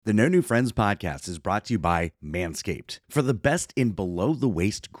The No New Friends podcast is brought to you by Manscaped. For the best in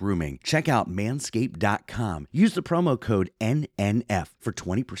below-the-waist grooming, check out manscaped.com. Use the promo code NNF for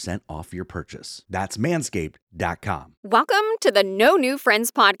 20% off your purchase. That's manscaped.com. Welcome to the No New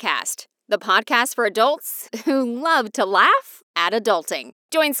Friends podcast, the podcast for adults who love to laugh at adulting.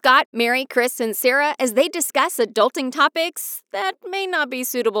 Join Scott, Mary, Chris, and Sarah as they discuss adulting topics that may not be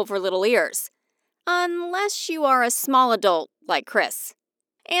suitable for little ears. Unless you are a small adult like Chris.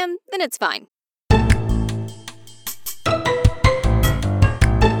 And then it's fine.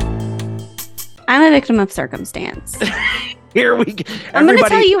 I'm a victim of circumstance. Here we go. I'm going to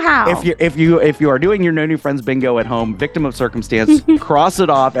tell you how. If you are doing your No New Friends bingo at home, victim of circumstance, cross it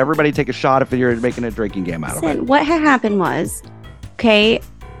off. Everybody take a shot if you're making a drinking game out of it. What had happened was,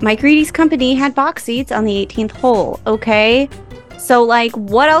 Mike Reedy's company had box seats on the 18th hole, okay? So,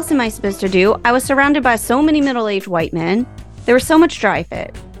 what else am I supposed to do? I was surrounded by so many middle-aged white men. There was so much dry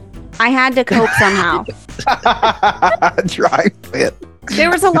fit. I had to cope somehow. Dry fit. There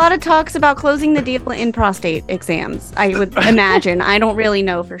was a lot of talks about closing the deal in prostate exams, I would imagine. I don't really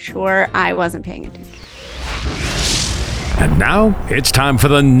know for sure. I wasn't paying attention. And now it's time for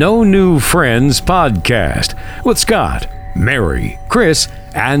the No New Friends podcast with Scott, Mary, Chris,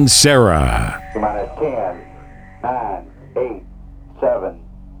 and Sarah. Come on, at 10, 9, 8, 7,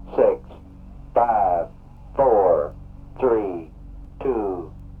 6, 5, 4, 3,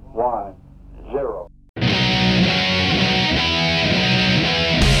 2, 1, 0.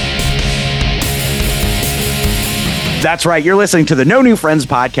 That's right. You're listening to the No New Friends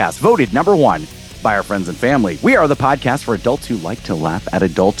podcast, voted number 1 by our friends and family. We are the podcast for adults who like to laugh at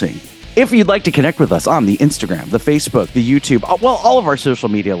adulting. If you'd like to connect with us on the Instagram, the Facebook, the YouTube, all of our social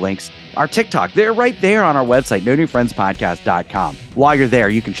media links, our TikTok, they're right there on our website, nonewfriendspodcast.com. While you're there,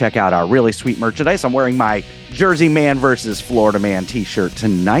 you can check out our really sweet merchandise. I'm wearing my Jersey Man versus Florida Man t-shirt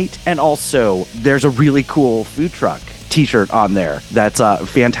tonight. And also, there's a really cool food truck t-shirt on there. That's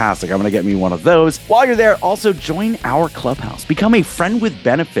fantastic. I'm going to get me one of those. While you're there, also join our clubhouse. Become a friend with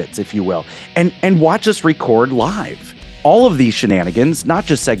benefits, if you will, and watch us record live. All of these shenanigans, not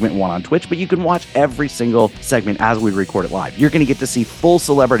just segment 1 on Twitch, but you can watch every single segment as we record it live. You're going to get to see full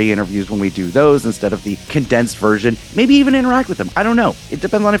celebrity interviews when we do those instead of the condensed version. Maybe even interact with them. I don't know. It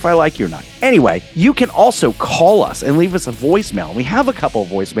depends on if I like you or not. Anyway, you can also call us and leave us a voicemail. We have a couple of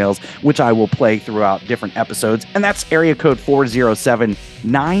voicemails, which I will play throughout different episodes, and that's area code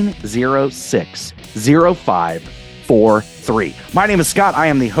 407-906-0543. My name is Scott. I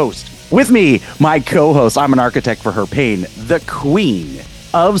am the host. With me, my co-host, I'm an architect for her pain, the queen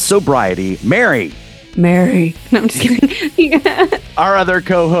of sobriety, Mary. Mary. No, I'm just kidding. Our other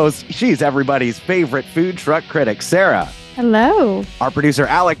co-host, she's everybody's favorite food truck critic, Sarah. Hello. Our producer,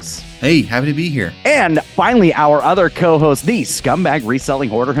 Alex. Hey, happy to be here. And finally, our other co-host, the scumbag reselling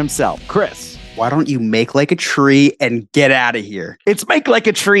hoarder himself, Chris. Why don't you make like a tree and get out of here? It's make like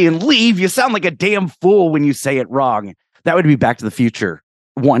a tree and leave. You sound like a damn fool when you say it wrong. That would be Back to the Future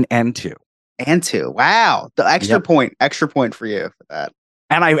 1 and 2. And 2. Wow. The extra point for you for that.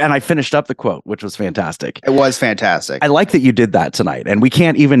 And I finished up the quote, which was fantastic. It was fantastic. I like that you did that tonight. And we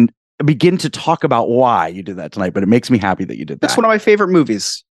can't even begin to talk about why you did that tonight, but it makes me happy that you did that. That's one of my favorite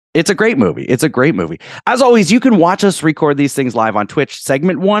movies. It's a great movie. It's a great movie. As always, you can watch us record these things live on Twitch,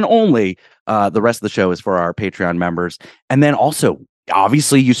 segment 1 only. The rest of the show is for our Patreon members. And then also,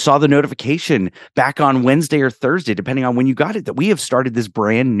 obviously, you saw the notification back on Wednesday or Thursday, depending on when you got it, that we have started this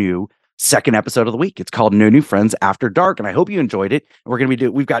brand new second episode of the week. It's called No New Friends After Dark, and I hope you enjoyed it.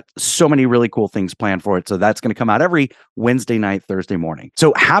 We've got so many really cool things planned for it, so that's going to come out every Wednesday night, Thursday morning.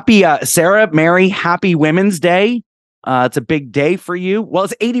 So happy, Sarah, Mary, happy Women's Day. It's a big day for you. Well,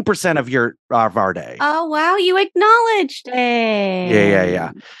 it's 80% of our day. Oh, wow. You acknowledged it.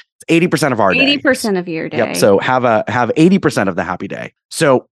 Yeah. 80% of our day. 80% of your day. Yep. So have 80% of the happy day.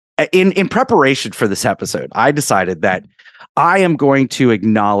 So in preparation for this episode, I decided that I am going to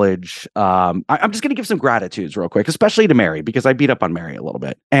acknowledge. I'm just going to give some gratitudes real quick, especially to Mary, because I beat up on Mary a little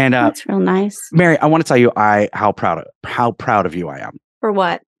bit. And that's real nice. Mary, I want to tell you how proud of you I am. For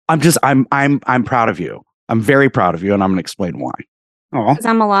what? I'm proud of you. I'm very proud of you, and I'm going to explain why. Because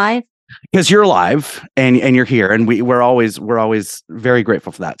I'm alive. Because you're alive and you're here, and we're always very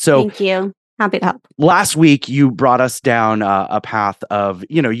grateful for that. So thank you. Happy to help. Last week, you brought us down a path of,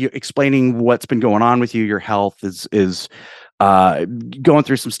 you explaining what's been going on with you. Your health is going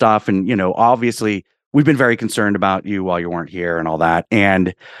through some stuff. And, obviously, we've been very concerned about you while you weren't here and all that.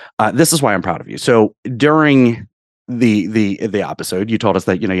 And this is why I'm proud of you. So during the episode, you told us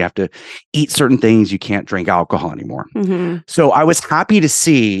that, you have to eat certain things. You can't drink alcohol anymore. Mm-hmm. So I was happy to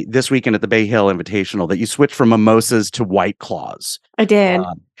see this weekend at the Bay Hill Invitational that you switched from mimosas to White Claws. I did.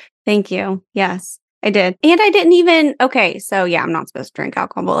 Thank you. Yes, I did. And I didn't even, okay, so yeah, I'm not supposed to drink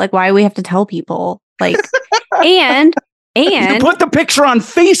alcohol, but like, why do we have to tell people? Like, and You put the picture on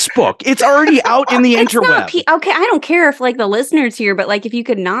Facebook. It's already out in the it's interweb. not okay, I don't care if like the listeners here, but like if you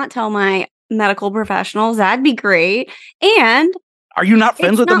could not tell my medical professionals, that'd be great. And Are you not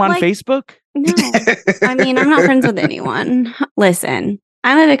friends it's with them not on like- Facebook? no, I mean, I'm not friends with anyone. Listen,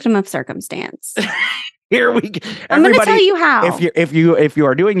 I'm a victim of circumstance. Here we go. I'm going to tell you how. If you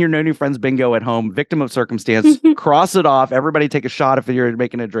are doing your No New Friends bingo at home, victim of circumstance, cross it off. Everybody take a shot if you're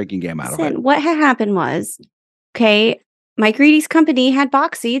making a drinking game out of it. Listen, what had happened was, okay, Mike Reedy's company had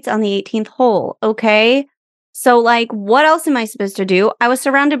box seats on the 18th hole. Okay. So, like, what else am I supposed to do? I was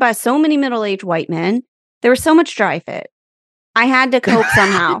surrounded by so many middle-aged white men. There was so much dry fit. I had to cope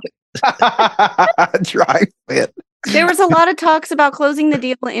somehow. Dry fit. There was a lot of talks about closing the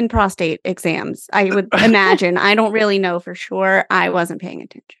deal in prostate exams. I would imagine. I don't really know for sure. I wasn't paying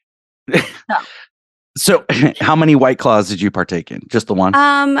attention. So, how many White Claws did you partake in? Just the one?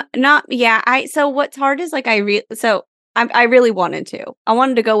 Not yeah. So what's hard is like I really wanted to. I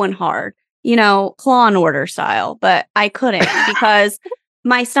wanted to go in hard, Claw and Order style, but I couldn't because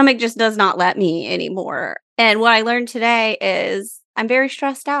my stomach just does not let me anymore. And what I learned today is I'm very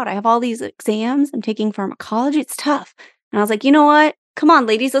stressed out. I have all these exams. I'm taking pharmacology. It's tough. And I was like, you know what? Come on,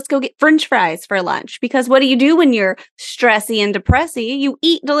 ladies, let's go get French fries for lunch. Because what do you do when you're stressy and depressy? You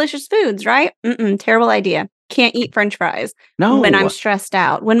eat delicious foods, right? Terrible idea. Can't eat French fries when I'm stressed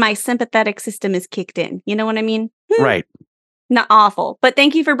out, when my sympathetic system is kicked in. You know what I mean? Right. Not awful. But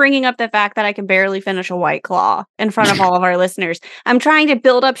thank you for bringing up the fact that I can barely finish a White Claw in front of all of our listeners. I'm trying to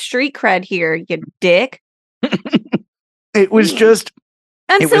build up street cred here, you dick. It was just...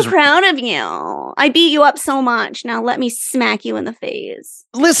 I'm so proud of you. I beat you up so much. Now let me smack you in the face.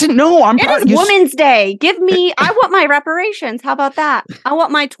 Listen, no, I'm proud. It is Women's Day. Give me, I want my reparations. How about that? I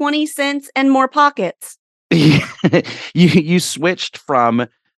want my 20 cents and more pockets. You switched from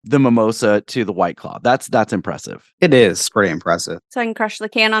the mimosa to the White Claw. That's impressive. It is pretty impressive. So I can crush the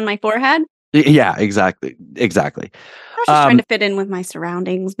can on my forehead? Yeah, exactly. I was just trying to fit in with my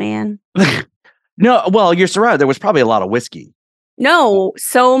surroundings, man. No, well, you're surrounded. There was probably a lot of whiskey. No,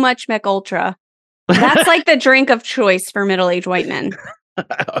 so much Mick Ultra. That's like the drink of choice for middle-aged white men.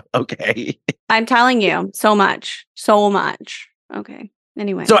 Okay. I'm telling you, so much. Okay.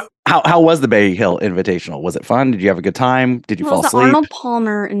 Anyway. So how was the Bay Hill Invitational? Was it fun? Did you have a good time? Did you fall asleep? It was the Arnold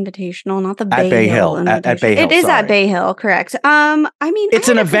Palmer Invitational, not the Bay Hill. At Bay Hill. It is at Bay Hill, correct. I mean, it's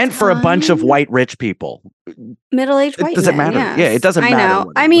an event for a bunch of white rich people. Middle-aged white men. Does it matter? Yes. Yeah, it doesn't matter. I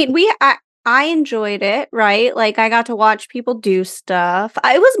know. I mean, I enjoyed it, right? Like I got to watch people do stuff.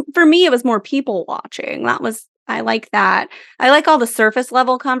 For me, it was more people watching. I like that. I like all the surface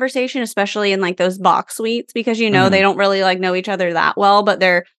level conversation, especially in like those box suites, because they don't really like know each other that well, but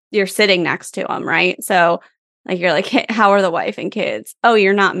you're sitting next to them, right? So like you're like, hey, how are the wife and kids? Oh,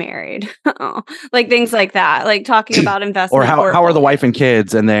 you're not married. Like things like that, like talking about investment. Or how are the wife and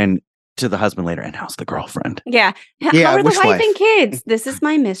kids, and then to the husband later, and how's the girlfriend? Yeah. How are the wife and kids? This is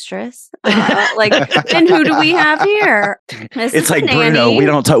my mistress. And who do we have here? It's like Bruno.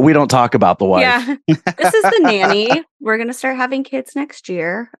 We don't talk about the wife. Yeah. This is the nanny. We're gonna start having kids next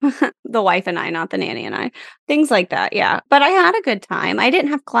year. The wife and I, not the nanny and I. Things like that. Yeah. But I had a good time. I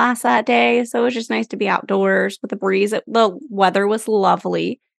didn't have class that day, so it was just nice to be outdoors with the breeze. The weather was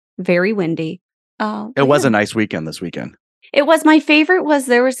lovely, very windy. It was a nice weekend this weekend. It was. My favorite was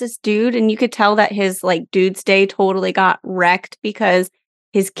there was this dude, and you could tell that his like dude's day totally got wrecked because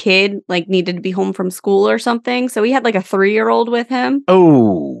his kid like needed to be home from school or something. So he had like a 3-year-old with him.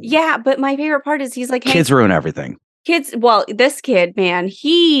 Oh, yeah. But my favorite part is he's like, hey, kids ruin everything. Well, this kid, man,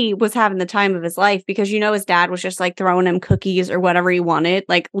 he was having the time of his life because his dad was just like throwing him cookies or whatever he wanted.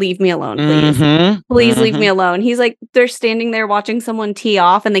 Like, leave me alone, please. Please leave me alone. He's like, they're standing there watching someone tee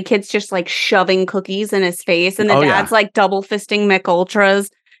off, and the kid's just like shoving cookies in his face, and the dad's like double fisting Mick Ultras,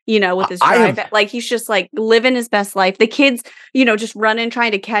 with his drive. Like, he's just like living his best life. The kid's, just running,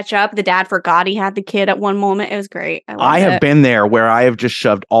 trying to catch up. The dad forgot he had the kid at one moment. It was great. I have been there where I have just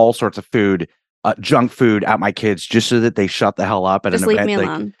shoved all sorts of food. Junk food at my kids just so that they shut the hell up at just an event. Leave me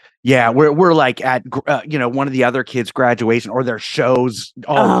alone. Yeah, we're like at one of the other kids' graduation or their shows.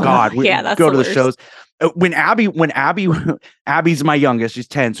 Oh God, we go to the shows. When Abby's my youngest, she's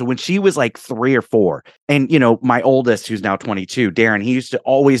 10. So when she was like 3 or 4, and my oldest, who's now 22, Darren, he used to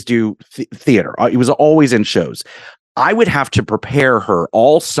always do theater. He was always in shows. I would have to prepare her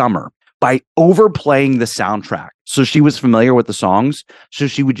all summer by overplaying the soundtrack. So she was familiar with the songs. So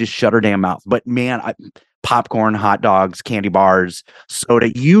she would just shut her damn mouth. But man, popcorn, hot dogs, candy bars,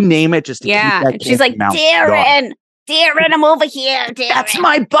 soda, you name it. Just to keep that she's like, Darren, Darren, I'm over here. Darren. That's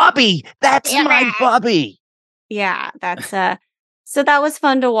my bubby. That's my Darren. bubby. Yeah, that's so that was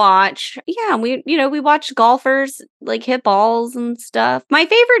fun to watch. Yeah, we watched golfers like hit balls and stuff. My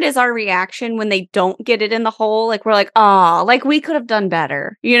favorite is our reaction when they don't get it in the hole. Like we're like, oh, like we could have done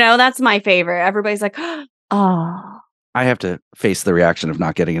better. That's my favorite. Everybody's like, oh. I have to face the reaction of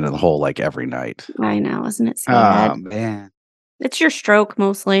not getting into the hole like every night. I know, isn't it sad? Oh man. It's your stroke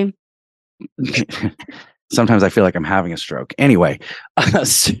mostly. Sometimes I feel like I'm having a stroke. Anyway,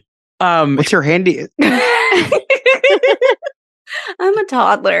 What's your handy? I'm a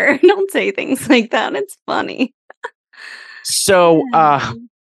toddler. Don't say things like that. It's funny. so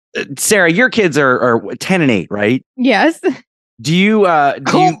Sarah, your kids are 10 and 8, right? Yes. Do you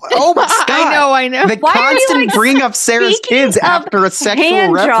Oh my God. I know. The Why are you, constant like, bring up Sarah's speaking kids of after a sexual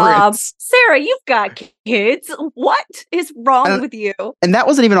hand reference. jobs? Sarah, you've got kids. What is wrong with you? And that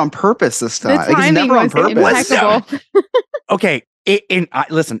wasn't even on purpose this The time. Like, it's timing never on was purpose. impeccable. Okay,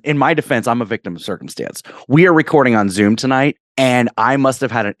 listen, in my defense, I'm a victim of circumstance. We are recording on Zoom tonight, and I must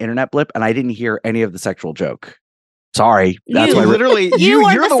have had an internet blip, and I didn't hear any of the sexual joke. Sorry. That's You why Literally, You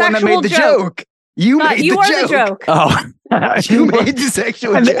are you're the the one that sexual made the joke. joke. You made You the are joke. the joke. Oh. You made the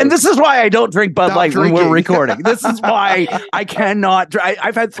sexual and, joke. and this is why I don't drink Bud Stop Light when drinking. we're recording. This is why I cannot.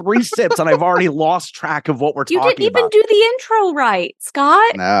 I've had 3 sips and I've already lost track of what we're You talking didn't even about. do the intro right,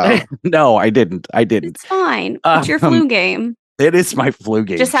 Scott. No. No, I didn't. It's fine. It's your flu game. It is my flu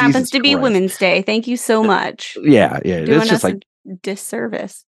game. Just happens Jesus to be Christ. Women's Day. Thank you so much. Yeah. Doing It's just us like, a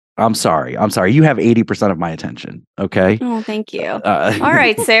disservice. I'm sorry. You have 80% of my attention. Okay. Oh, thank you. All All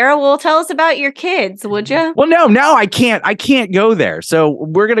right, Sarah. Well, tell us about your kids, would you? Well, no, now I can't go there. So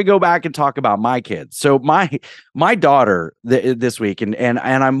we're gonna go back and talk about my kids. So my daughter this week, and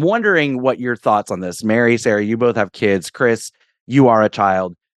I'm wondering what your thoughts on this. Mary, Sarah, you both have kids. Chris, you are a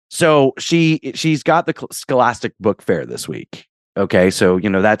child. So she's got the Scholastic Book Fair this week. Okay, so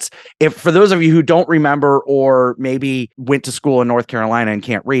that's, if for those of you who don't remember or maybe went to school in North Carolina and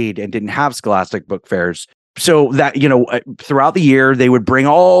can't read and didn't have Scholastic Book Fairs. So that, throughout the year, they would bring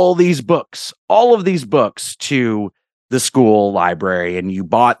all of these books to the school library, and you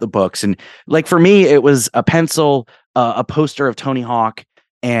bought the books. And like for me, it was a pencil, a poster of Tony Hawk,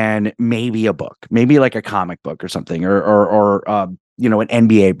 and maybe a book, maybe like a comic book or something, or an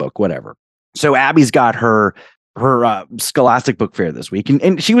NBA book, whatever. So Abby's got her Scholastic Book Fair this week,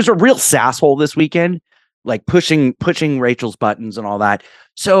 and she was a real sasshole this weekend, like pushing Rachel's buttons and all that.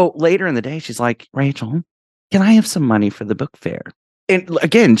 So later in the day, she's like, Rachel, can I have some money for the book fair? And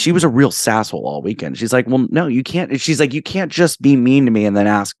again, she was a real sasshole all weekend. She's like, well, no, you can't. She's like, you can't just be mean to me and then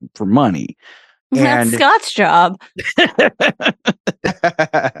ask for money. That's Scott's job.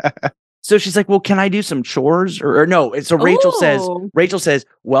 So she's like, well, can I do some chores or no? So Rachel says,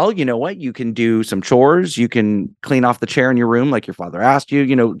 well, you know what? You can do some chores. You can clean off the chair in your room like your father asked you,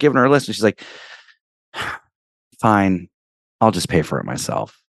 giving her a list. And she's like, fine, I'll just pay for it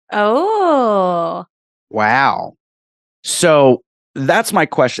myself. Oh. Wow. So that's my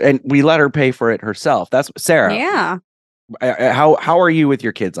question. And we let her pay for it herself. That's Sarah. Yeah. How are you with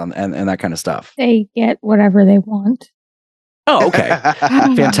your kids and that kind of stuff? They get whatever they want. Oh, okay.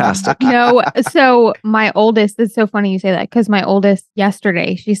 Fantastic. No, so my oldest, it's so funny you say that, because my oldest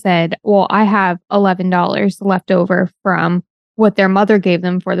yesterday, she said, well, I have $11 left over from what their mother gave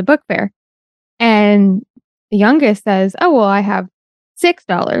them for the book fair. And the youngest says, oh, well, I have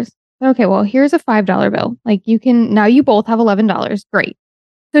 $6. Okay, well, here's a $5 bill. Like now you both have $11. Great.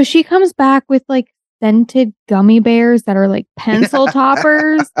 So she comes back with like scented gummy bears that are like pencil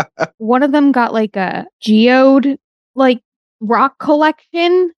toppers. One of them got like a geode, like rock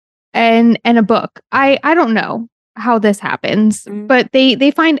collection and a book. I don't know how this happens, but they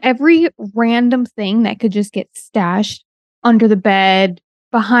find every random thing that could just get stashed under the bed,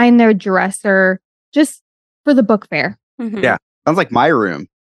 behind their dresser, just for the book fair. Mm-hmm. Yeah. Sounds like my room.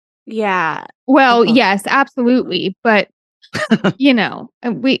 Yeah. Well, yes, absolutely. But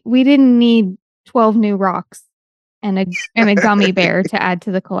we didn't need 12 new rocks and a gummy bear to add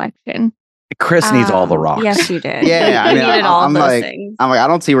to the collection. Chris needs all the rocks. Yes, you did. Yeah, I You mean, needed all I'm those like, things. I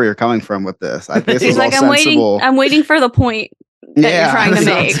don't see where you're coming from with this. This He's is like, all sensible. I'm waiting for the point that you're trying to that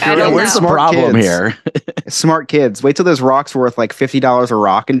sounds make. I great. don't Where's know. the problem kids. here? Smart kids. Wait till those rocks were worth like $50 a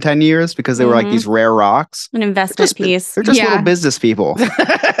rock in 10 years because they were like these rare rocks. An investment piece. They're just Yeah. little business people. They're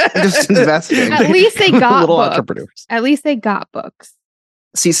just investing. At least they got little books. entrepreneurs. At least they got books.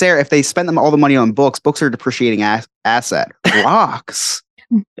 See, Sarah, if they spend all the money on books are a depreciating asset. Rocks.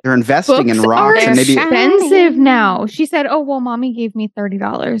 They're investing in Books rocks are and maybe expensive now. She said, oh, well, mommy gave me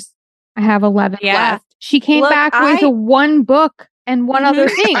 $30. I have 11 Yeah. left. She came Look, back with one book and one other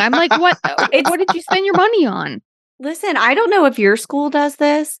thing. I'm like, what did you spend your money on? Listen, I don't know if your school does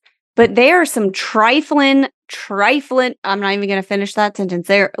this, but there are some trifling. I'm not even going to finish that sentence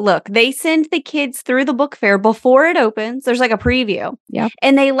there. Look, they send the kids through the book fair before it opens. There's like a preview. Yep.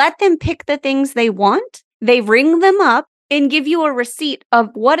 And they let them pick the things they want. They ring them up and give you a receipt of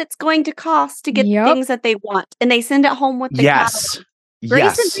what it's going to cost to get the things that they want. And they send it home with the catalog.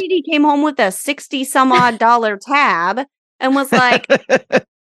 Grayson PD came home with a 60 some odd dollar tab and was like,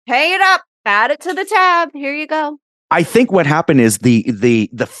 pay it up, add it to the tab. Here you go. I think what happened is the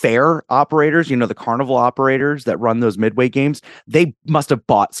fair operators, the carnival operators that run those midway games, they must have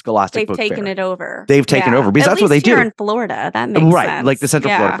bought Scholastic Book Fair. They've taken it over. They've taken over because that's what they do. Here in Florida, that makes sense. Right, like the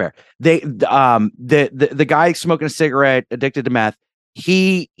Central Florida Fair. They the guy smoking a cigarette, addicted to meth.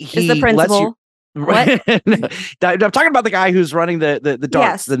 He is the principal. What? I'm talking about the guy who's running the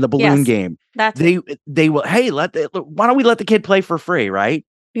darts and the balloon game. They will. Hey, why don't we let the kid play for free, right?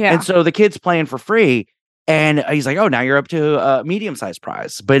 Yeah. And so the kid's playing for free. And he's like, oh, now you're up to a medium-sized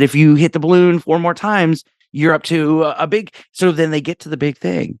prize. But if you hit the balloon 4 more times, you're up to a big. So then they get to the big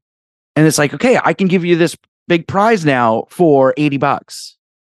thing. And it's like, okay, I can give you this big prize now for $80.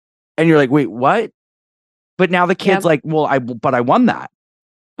 And you're like, wait, what? But now the kid's like, well, I won that.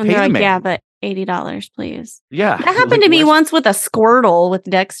 And they're like, yeah, but $80, please. Yeah. That happened to me once with a Squirtle with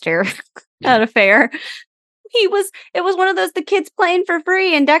Dexter at a fair. It was one of those, the kids playing for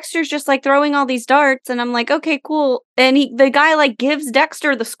free and Dexter's just like throwing all these darts and I'm like, okay, cool. And the guy like gives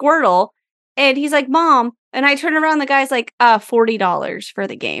Dexter the Squirtle and he's like, Mom. And I turn around, the guy's like, $40 for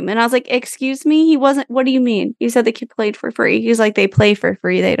the game. And I was like, excuse me? He wasn't, what do you mean? You said the kid played for free. He's like, they play for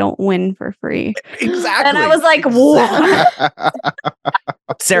free. They don't win for free. Exactly. And I was like, what?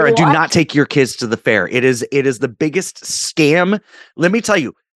 Sarah, do not take your kids to the fair. It is the biggest scam. Let me tell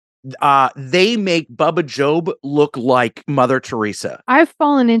you. They make Bubba Job look like Mother Teresa. I've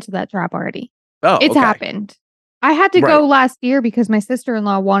fallen into that trap already. Oh, it's happened. I had to go last year because my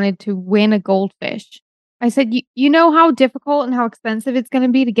sister-in-law wanted to win a goldfish. I said, you know how difficult and how expensive it's going to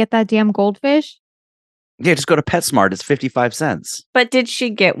be to get that damn goldfish? Yeah, just go to PetSmart. It's 55 cents. But did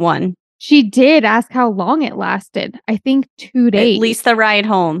she get one? She did. Ask how long it lasted. I think 2 days. At least the ride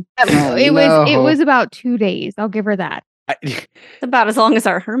home. It was about 2 days. I'll give her that. It's about as long as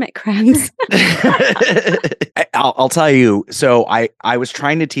our hermit crabs. I'll tell you. So I was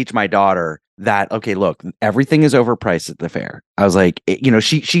trying to teach my daughter that, okay, look, everything is overpriced at the fair. I was like,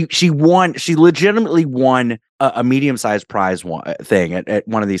 she won. She legitimately won a medium-sized prize thing at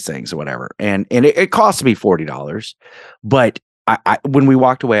one of these things or whatever. And it cost me $40. But I when we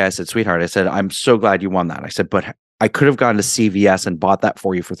walked away, I said, sweetheart, I said, I'm so glad you won that. I said, but I could have gone to CVS and bought that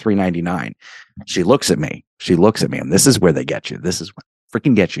for you for $3.99. She looks at me, and this is where they get you. This is what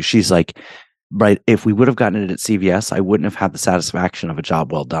freaking get you. She's like, but if we would have gotten it at CVS, I wouldn't have had the satisfaction of a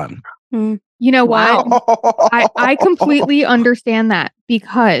job well done. You know what? I completely understand that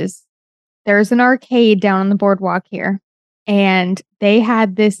because there's an arcade down on the boardwalk here, and they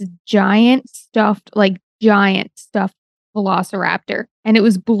had this giant stuffed Velociraptor, and it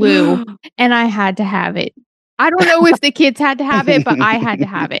was blue, and I had to have it. I don't know if the kids had to have it, but I had to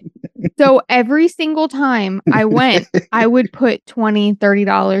have it. So every single time I went, I would put $20,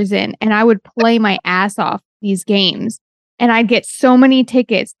 $30 in, and I would play my ass off these games. And I'd get so many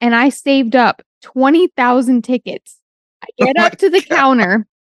tickets, and I saved up 20,000 tickets. I get up to the counter.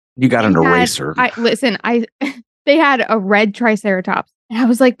 You got an eraser. They had a red Triceratops. And I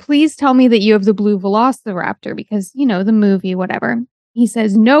was like, please tell me that you have the blue Velociraptor because, the movie, whatever. He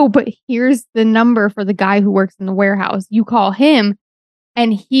says, no, but here's the number for the guy who works in the warehouse. You call him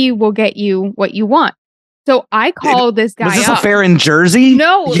and he will get you what you want. So I called this guy up. Was this a fair in Jersey?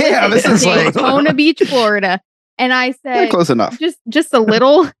 No. Yeah, this is like Daytona Beach, Florida. And I said, close enough. Just a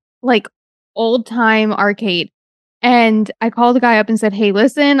little like old time arcade. And I called the guy up and said, hey,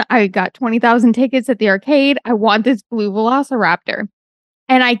 listen, I got 20,000 tickets at the arcade. I want this blue Velociraptor.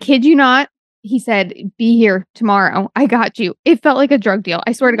 And I kid you not, he said, be here tomorrow. I got you. It felt like a drug deal.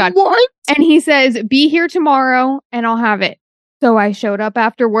 I swear to God. What? And he says, be here tomorrow and I'll have it. So I showed up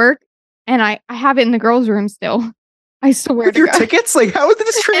after work and I have it in the girls' room still. I swear With to your God. tickets? Like, how did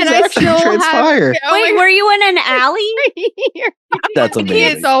this transaction transpire? Wait, were you in an alley? That's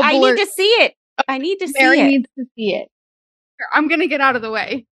amazing. I need to see it. Mary needs to see it. Here, I'm going to get out of the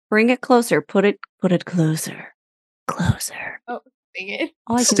way. Bring it closer. Put it closer. Closer. Oh, dang it.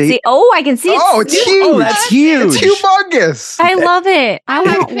 Oh, I can see. Oh, I can see it. Oh, it's huge. Oh, that's huge. It's humongous. I love it. I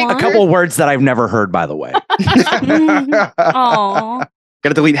want one. A couple words that I've never heard, by the way. Oh.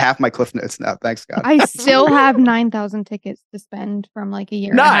 Gotta delete half my Cliff Notes now. Thanks, God. I still have 9,000 tickets to spend from like a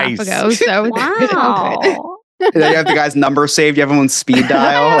year and a half ago. So it's all good. Wow. And then you have the guy's number saved. You have him on speed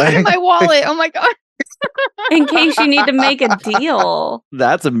dial. I have it in my wallet. Oh my God. in case you need to make a deal.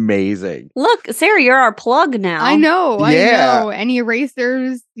 That's amazing. Look, Sarah, you're our plug now. I know. Yeah. I know. Any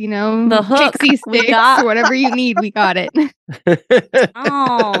erasers, The hook pixie we sticks, got. or whatever you need, we got it.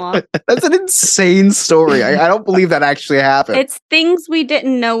 Oh, That's an insane story. I don't believe that actually happened. it's things we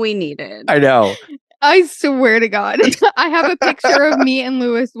didn't know we needed. I know. I swear to God. I have a picture of me and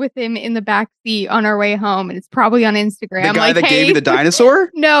Lewis with him in the back seat on our way home, and it's probably on Instagram. The guy like, that hey, gave you the dinosaur?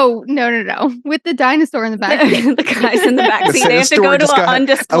 No. With the dinosaur in the back seat. The guys in the back seat, The they have to story go to just an got a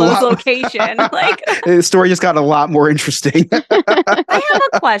undisclosed lot- location. Like, The story just got a lot more interesting. I have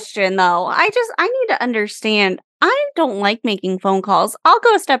a question though. I need to understand. I don't like making phone calls. I'll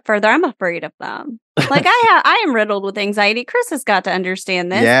go a step further. I'm afraid of them. Like I am riddled with anxiety. Chris has got to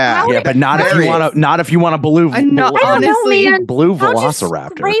understand this. Yeah. How Yeah, did- but not if Very. you want to. Not if you want to blue. I'm not- I don't know, honestly, man. Blue I'll just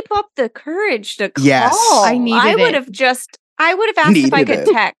Velociraptor. scrape up the courage to call. Yes. I needed would it. have just. I would have asked if I Needed could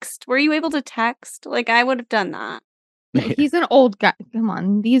it. text. Were you able to text? Like I would have done that. He's an old guy. Come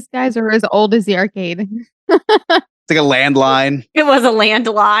on. These guys are as old as the arcade. It's like a landline. It was a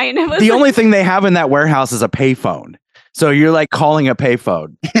landline. It was The only thing they have in that warehouse is a payphone. So you're like calling a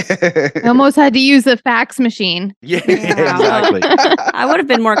payphone. I almost had to use a fax machine. Yeah, Yeah. exactly. I would have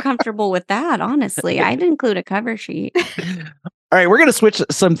been more comfortable with that, honestly. I'd include a cover sheet. All right, we're gonna switch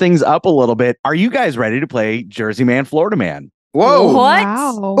some things up a little bit. Are you guys ready to play Jersey Man, Florida Man? Whoa. What?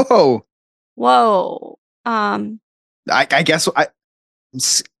 Wow. Whoa. Whoa. I guess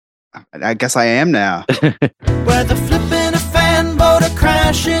I guess I am now. Whether flipping a fan boat or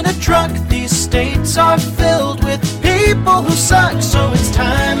crashing a truck, these states are filled with people who suck. So it's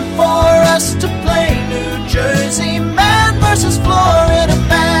time for us to play New Jersey Man versus Florida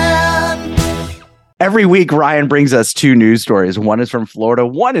Man. Every week, Ryan brings us two news stories. One is from Florida,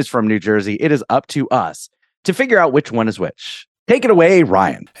 one is from New Jersey. It is up to us to figure out which one is which. Take it away,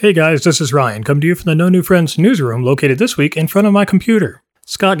 Ryan. Hey guys, this is Ryan, come to you from the No New Friends newsroom located this week in front of my computer.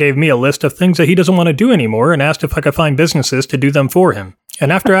 Scott gave me a list of things that he doesn't want to do anymore and asked if I could find businesses to do them for him.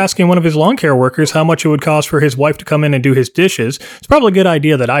 And after asking one of his lawn care workers how much it would cost for his wife to come in and do his dishes, it's probably a good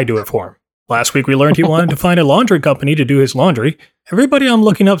idea that I do it for him. Last week we learned he wanted to find a laundry company to do his laundry. Everybody I'm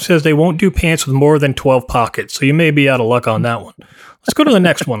looking up says they won't do pants with more than 12 pockets, so you may be out of luck on that one. Let's go to the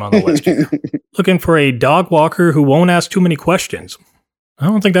next one on the list here. Looking for a dog walker who won't ask too many questions. I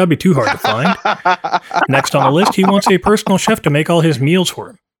don't think that'd be too hard to find. Next on the list, he wants a personal chef to make all his meals for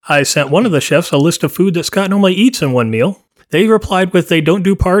him. I sent one of the chefs a list of food that Scott normally eats in one meal. They replied with they don't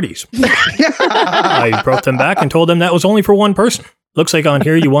do parties. I wrote them back and told them that was only for one person. Looks like on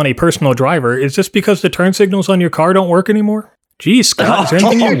here you want a personal driver. Is this because the turn signals on your car don't work anymore? Geez, Scott, is there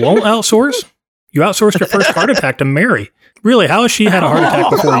anything you won't outsource? You outsourced your first heart attack to Mary. Really, how has she had a heart attack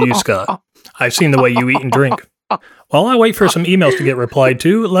before you, Scott? I've seen the way you eat and drink. While I wait for some emails to get replied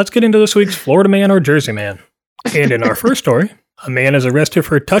to, let's get into this week's Florida Man or Jersey Man. And in our first story, a man is arrested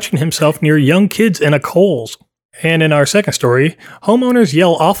for touching himself near young kids in a Kohl's. And in our second story, homeowners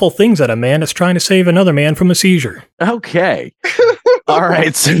yell awful things at a man that's trying to save another man from a seizure. Okay. All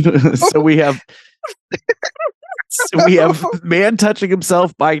right. So we have man touching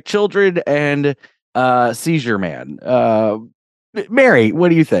himself by children and seizure man. Mary, what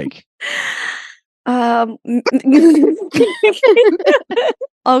do you think?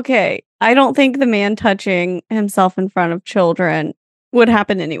 Okay. I don't think the man touching himself in front of children would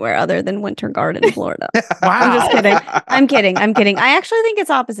happen anywhere other than Winter Garden, Florida. I'm just kidding. I'm kidding. I actually think it's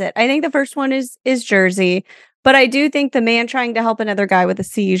opposite. I think the first one is Jersey, but I do think the man trying to help another guy with a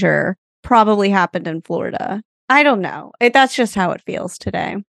seizure probably happened in Florida. I don't know. That's just how it feels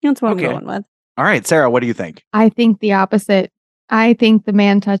today. That's what Okay. I'm going with. All right, Sarah, what do you think? I think the opposite. I think the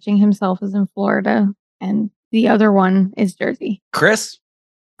man touching himself is in Florida and the other one is Jersey. Chris?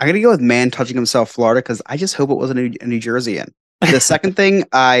 I'm gonna go with man touching himself, Florida, because I just hope it wasn't a New Jerseyan. The second thing,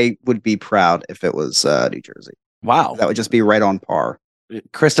 I would be proud if it was New Jersey. Wow. That would just be right on par.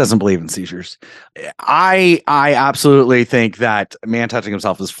 Chris doesn't believe in seizures. I absolutely think that man touching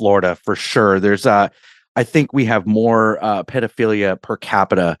himself is Florida for sure. There's I think we have more pedophilia per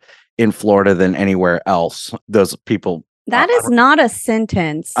capita in Florida than anywhere else. Those people That is not a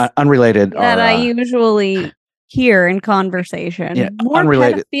sentence unrelated that are, I usually hear in conversation. Yeah, More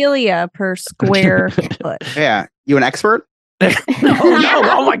unrelated. pedophilia per square foot. Yeah, you an expert? no,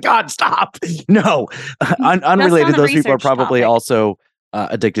 oh my God, stop. No, unrelated. a Those people are research probably topic. also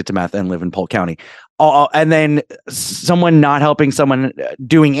addicted to meth and live in Polk County. And then someone not helping someone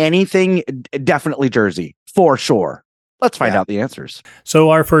doing anything, definitely Jersey, for sure. Let's find out the answers.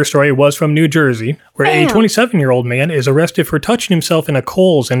 So our first story was from New Jersey, where a 27-year-old man is arrested for touching himself in a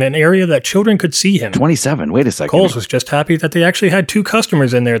Kohl's in an area that children could see him. 27. Wait a second. Kohl's was just happy that they actually had 2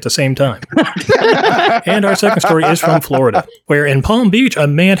 customers in there at the same time. And our second story is from Florida, where in Palm Beach, a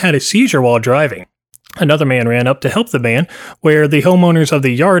man had a seizure while driving. Another man ran up to help the man, where the homeowners of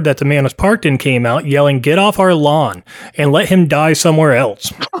the yard that the man was parked in came out yelling, "Get off our lawn," and let him die somewhere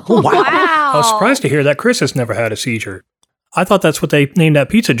else. Wow. I was surprised to hear that Chris has never had a seizure. I thought that's what they named that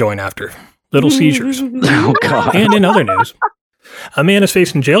pizza joint after. Little seizures. Oh, God. And in other news, a man is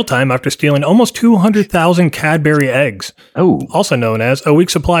facing jail time after stealing almost 200,000 Cadbury eggs. Oh. Also known as a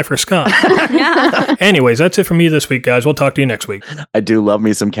week's supply for Scott. Anyways, that's it for me this week, guys. We'll talk to you next week. I do love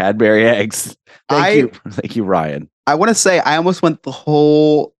me some Cadbury eggs. Thank you. Thank you, Ryan. I want to say I almost went the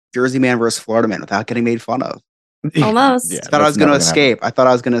whole Jersey man versus Florida man without getting made fun of. Almost. I thought I was going to escape. I thought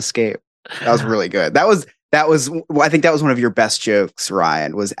I was going to escape. That was really good. That was, I think that was one of your best jokes,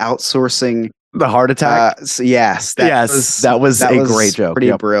 Ryan, was outsourcing the heart attack. Yes. That was a great joke.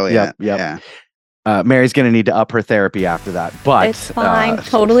 Pretty brilliant. Yep. Yeah. Mary's going to need to up her therapy after that, but it's fine.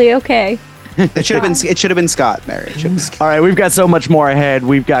 Totally okay. It should have been Scott, Mary. All right, we've got so much more ahead.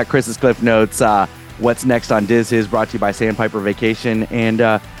 We've got Chris's Cliff Notes. What's next on Diz Hiz, brought to you by Sandpiper Vacation.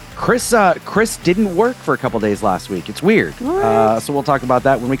 And Chris didn't work for a couple days last week. It's weird. So we'll talk about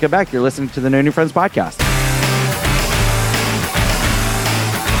that when we come back. You're listening to the No New Friends podcast.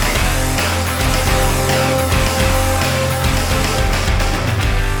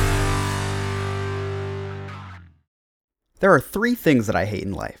 There are 3 things that I hate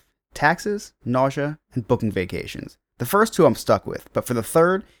in life: taxes, nausea, and booking vacations. The first 2 I'm stuck with, but for the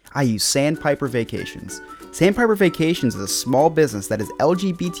third, I use Sandpiper Vacations. Sandpiper Vacations is a small business that is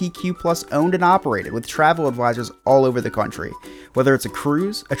LGBTQ+ owned and operated with travel advisors all over the country. Whether it's a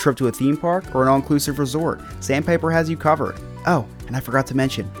cruise, a trip to a theme park, or an all-inclusive resort, Sandpiper has you covered. Oh, and I forgot to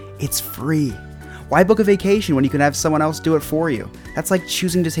mention, it's free. Why book a vacation when you can have someone else do it for you? That's like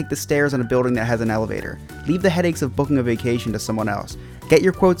choosing to take the stairs in a building that has an elevator. Leave the headaches of booking a vacation to someone else. Get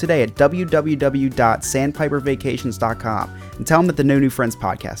your quote today at www.sandpipervacations.com and tell them that the No New Friends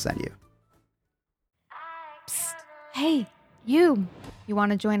podcast sent you. Psst. Hey, you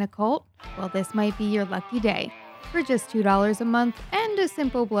want to join a cult? Well, this might be your lucky day. For just $2 a month and a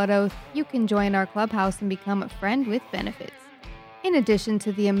simple blood oath, you can join our clubhouse and become a friend with benefits. In addition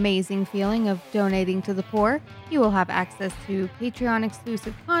to the amazing feeling of donating to the poor, you will have access to Patreon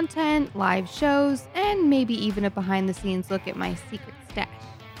exclusive content, live shows, and maybe even a behind-the-scenes look at my secret stash.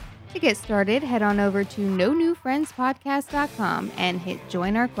 To get started, head on over to nonewfriendspodcast.com and hit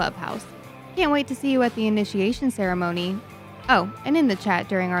join our clubhouse. Can't wait to see you at the initiation ceremony. Oh, and in the chat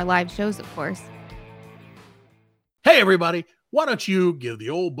during our live shows, of course. Hey, everybody. Why don't you give the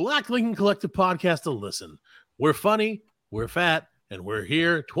old Black Lincoln Collective podcast a listen? We're funny, we're fat, and we're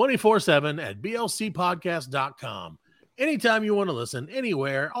here 24/7 at blcpodcast.com. Anytime you want to listen,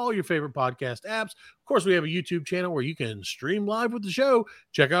 anywhere, all your favorite podcast apps. Of course, we have a YouTube channel where you can stream live with the show.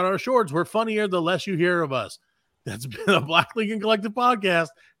 Check out our shorts. We're funnier the less you hear of us. That's been a Black Lincoln Collective podcast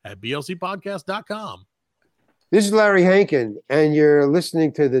at blcpodcast.com. This is Larry Hankin, and you're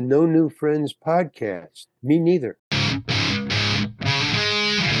listening to the No New Friends podcast. Me neither.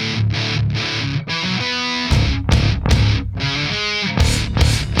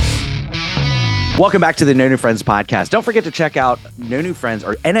 Welcome back to the No New Friends podcast. Don't forget to check out No New Friends,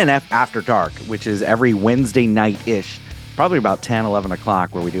 or NNF After Dark, which is every Wednesday night-ish, probably about 10, 11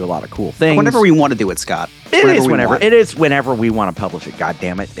 o'clock, where we do a lot of cool things. Whenever we want to do it, Scott. It is whenever we want to publish it, God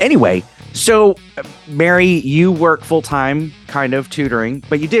damn it. Anyway, so Mary, you work full-time, kind of tutoring,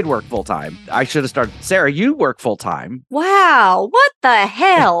 but you did work full-time. I should have started. Sarah, you work full-time. Wow, what the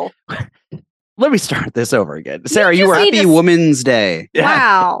hell? Let me start this over again. Sarah, you just were need Happy Women's Day.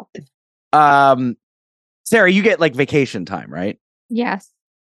 Wow. Sarah, you get like vacation time, right? Yes.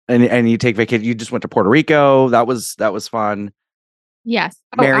 And you take vacation. You just went to Puerto Rico. That was fun. Yes.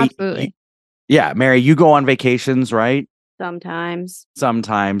 Mary, oh, absolutely. Mary, you go on vacations, right? Sometimes.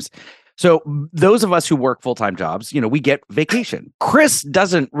 So those of us who work full-time jobs, we get vacation. Chris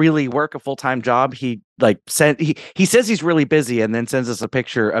doesn't really work a full-time job. He says he's really busy and then sends us a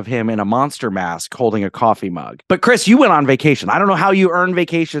picture of him in a monster mask holding a coffee mug. But Chris, you went on vacation. I don't know how you earn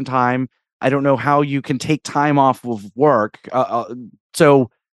vacation time. I don't know how you can take time off of work.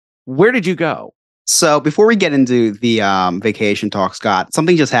 So where did you go? So before we get into the vacation talk, Scott,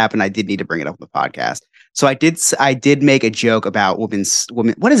 something just happened. I did need to bring it up on the podcast. So I did make a joke about women.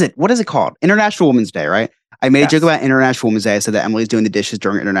 What is it called? International Women's Day, right? I made a Yes. joke about International Women's Day. I said that Emily's doing the dishes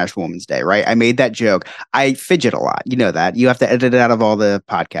during International Women's Day, right? I made that joke. I fidget a lot. You know that. You have to edit it out of all the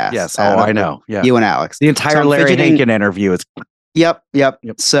podcasts. Yes. out Oh, of I know. Yeah. You and Alex. The entire So I'm Larry fidgeting- Hankin interview is Yep. Yep.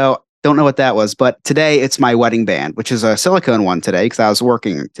 So don't know what that was, but today it's my wedding band, which is a silicone one today because I was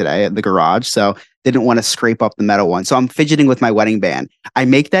working today at the garage. So didn't want to scrape up the metal one. So I'm fidgeting with my wedding band. I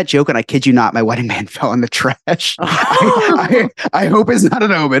make that joke and I kid you not, my wedding band fell in the trash. I hope it's not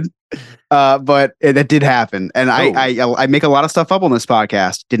an omen. But that did happen. And I make a lot of stuff up on this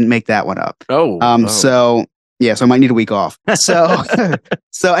podcast. Didn't make that one up. So yeah, so I might need a week off. So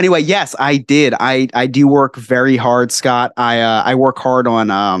so anyway, yes, I did. I do work very hard, Scott. I work hard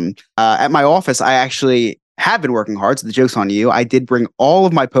on at my office. I actually have been working hard. So the joke's on you. I did bring all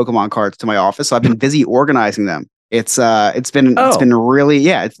of my Pokemon cards to my office. So I've been busy organizing them. It's been really,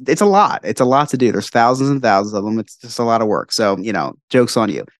 it's a lot. It's a lot to do. There's thousands and thousands of them. It's just a lot of work. So, joke's on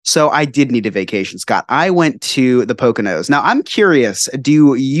you. So I did need a vacation, Scott. I went to the Poconos. Now I'm curious,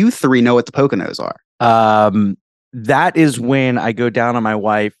 do you three know what the Poconos are? That is when I go down on my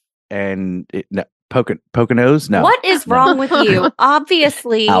wife and Poconos. No. What is wrong with you?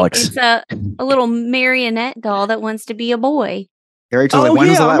 Obviously, Alex. it's a little marionette doll that wants to be a boy. Rachel's Oh like,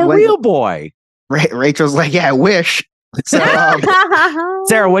 yeah, I'm a real boy. Rachel's like, yeah, I wish. So,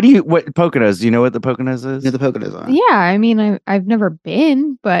 Sarah, what Poconos? Do you know what the Poconos is? the Poconos are. Yeah, I mean, I've never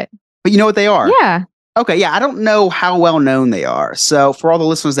been, but But you know what they are? yeah. Okay, yeah, I don't know how well known they are. So for all the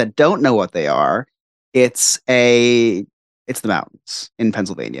listeners that don't know what they are, it's the mountains in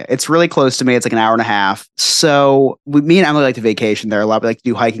Pennsylvania. It's really close to me. It's like an hour and a half. So me and Emily like to vacation there a lot. We like to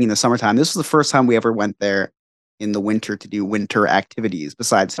do hiking in the summertime. This was the first time we ever went there in the winter to do winter activities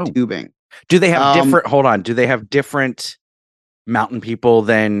besides tubing. Do they have different? Hold on. Do they have different mountain people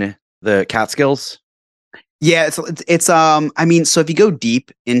than the Catskills? Yeah, it's I mean, so if you go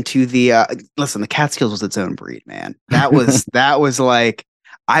deep into the listen, the Catskills was its own breed, man. That was like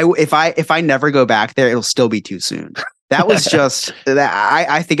if I never go back there, it'll still be too soon. That was just that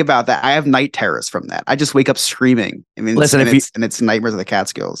I think about that. I have night terrors from that. I just wake up screaming. I mean, Listen, it's nightmares of the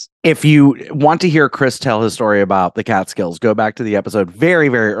Catskills. If you want to hear Chris tell his story about the Catskills, go back to the episode very,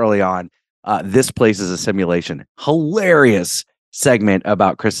 very early on. This place is a simulation. Hilarious segment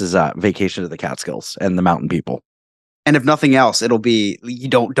about Chris's vacation to the Catskills and the mountain people. And if nothing else, it'll be you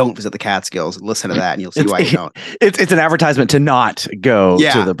don't visit the Catskills. Listen to that, and you'll see why you don't. It's an advertisement to not go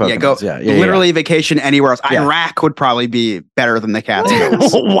to the Poconos. Literally vacation anywhere else. Yeah. Iraq would probably be better than the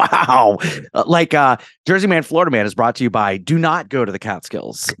Catskills. Wow. Jersey Man, Florida Man is brought to you by Do Not Go to the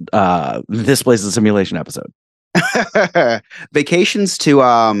Catskills. This place is a simulation episode. Vacations to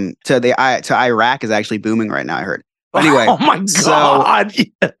Iraq is actually booming right now, I heard. Anyway, oh my God.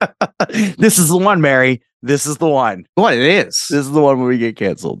 This is the one, Mary. This is the one. What it is. This is the one where we get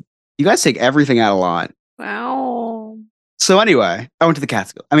canceled. You guys take everything out of line. Wow. So anyway, I went to the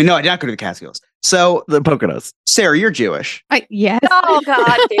Catskills. I mean, no, I did not go to the Catskills. So the Poconos. Sarah, you're Jewish. Yes. Oh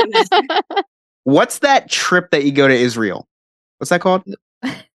God, damn it. What's that trip that you go to Israel? What's that called?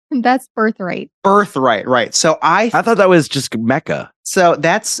 That's birthright. Birthright, right. So I thought that was just Mecca. So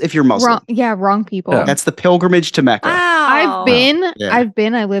that's if you're Muslim. Wrong people. Yeah. That's the pilgrimage to Mecca. Wow.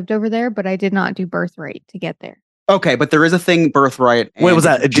 I lived over there, but I did not do birthright to get there. Okay, but there is a thing, birthright. Wait, was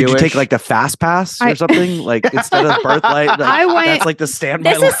that? Jewish. Did you take like the fast pass or something? Like instead of birthright, that's like the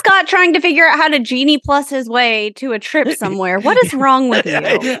standby. This is Scott trying to figure out how to Genie Plus his way to a trip somewhere. What is wrong with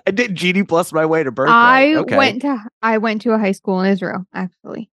you? I did Genie Plus my way to birthright. I went to a high school in Israel,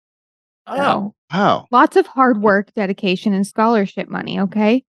 actually. Oh. Wow. Lots of hard work, dedication, and scholarship money.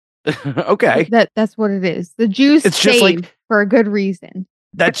 Okay. Okay. That's what it is. The Jews It's just saved for a good reason.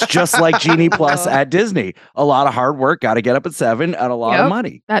 That's just like Genie Plus at Disney. A lot of hard work, got to get up at 7, and a lot of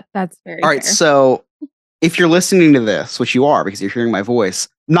money. That's very all right. fair. So if you're listening to this, which you are because you're hearing my voice,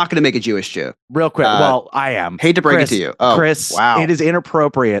 I'm not going to make a Jewish joke. Real quick. Well, I am. Hate to break it to you. Oh, Chris, wow. It is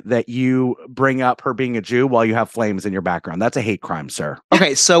inappropriate that you bring up her being a Jew while you have flames in your background. That's a hate crime, sir.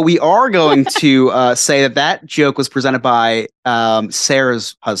 Okay, so we are going to say that joke was presented by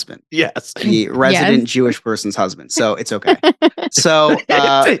Sarah's husband. Yes. The resident Jewish person's husband. So it's okay. So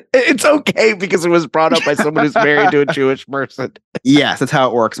it's okay because it was brought up by someone who's married to a Jewish person. Yes, that's how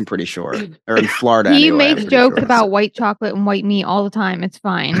it works, I'm pretty sure. Or in Florida. He anyway, makes jokes about white chocolate and white meat all the time. It's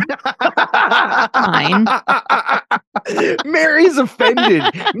fine. Fine. Mary's offended.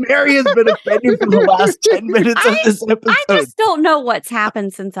 Mary has been offended for the last 10 minutes of this episode. I just don't know what's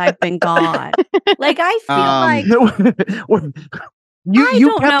happened since I've been gone. Like I feel like I you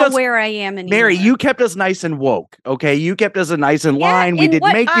don't kept know us, where I am anymore. Mary, you kept us nice and woke. Okay, you kept us nice in Yeah, line. We and didn't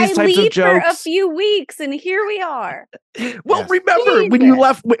what, make these I types of leave for a jokes. few weeks, and here we are. Well, Yes. remember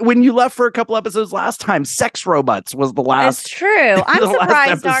when you left for a couple episodes last time, Sex Robots was the It's last. true. I'm the last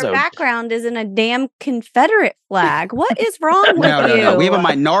surprised our episode. background isn't a damn Confederate flag. What is wrong with No, you? no. We have a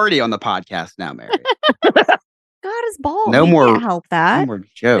minority on the podcast now, Mary. God is bald. No He more- can't help that. No more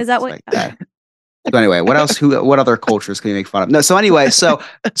jokes Is that what? like that. So anyway, what else? What other cultures can you make fun of? No. So anyway, so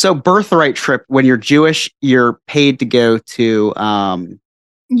birthright trip. When you're Jewish, you're paid to go to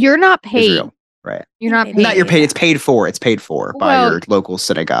You're not paid. Israel, right? You're not Paid. paid. Not you're paid. It's paid for. It's paid for by Well- your local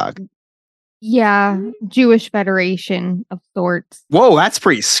synagogue. Yeah, Jewish Federation of sorts. Whoa, that's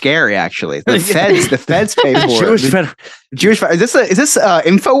pretty scary, actually. The feds pay for Jewish it. Fed- Jewish. Is this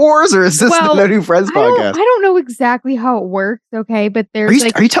Infowars or is this Well, the No New Friends I podcast? don't know exactly how it works, okay, but there's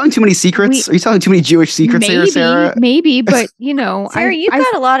Are you telling too many secrets? Are you telling too many Jewish secrets here, Sarah? Maybe, but you know, Sarah, you've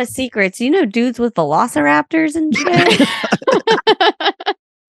got a lot of secrets. You know, dudes with velociraptors and shit.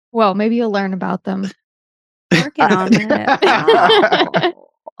 well, maybe you'll learn about them. Working on it.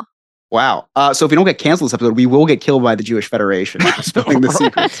 Wow. Wow. So if we don't get canceled this episode, we will get killed by the Jewish Federation for spilling the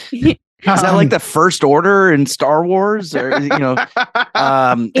secrets. Is that like the First Order in Star Wars? Or, It's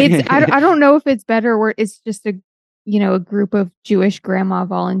I don't know if it's better or it's just a group of Jewish grandma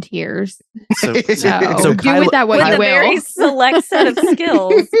volunteers. so So, do Kylo- with that what With you a will. very select set of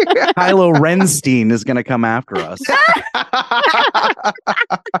skills. Kylo Renstein is going to come after us.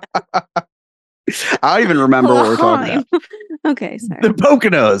 I don't even remember what we're talking about. Okay, sorry. The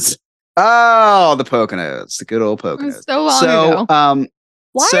Poconos. Oh, the Poconos, the good old It was Poconos. so long ago.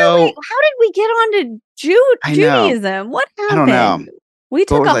 Why so- how did we get onto I know. Judaism? What happened? I don't know. We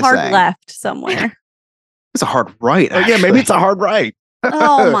took was a I hard saying? left somewhere. It's a hard right. Oh, yeah, maybe actually. it's a hard right.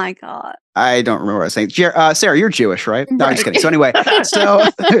 Oh my god. I don't remember what I was saying. Sarah, you're Jewish, right? No, I'm just Right. kidding. So anyway,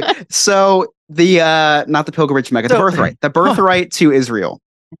 so the not the pilgrimage to Mecca, the So- birthright, the birthright to Israel.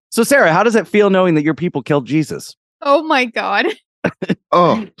 So, Sarah, how does it feel knowing that your people killed Jesus? Oh my god.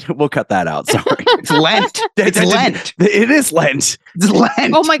 Oh, We'll cut that out. Sorry. it's Lent. It's Lent. It is Lent. It's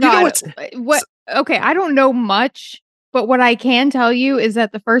Lent. Oh my You know god. what's- What okay, I don't know much, but what I can tell you is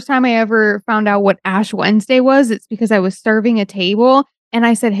that the first time I ever found out what Ash Wednesday was, it's because I was serving a table and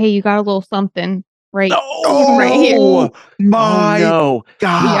I said, "Hey, you got a little something right right here." Oh, My no.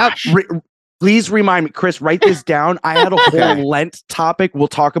 gosh. Please remind me, Chris, write this down. I had a whole Okay. Lent topic. We'll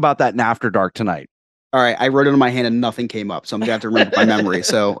talk about that in After Dark tonight. All right, I wrote it on my hand and nothing came up, so I'm gonna have to remember my memory.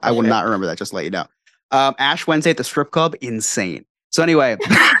 So I will not remember that. Just to let you know. Ash Wednesday at the strip club, insane. So anyway,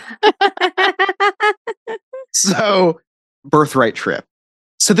 so birthright trip.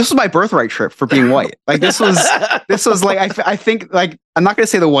 So this was my birthright trip for being white. Like this was like I think like I'm not gonna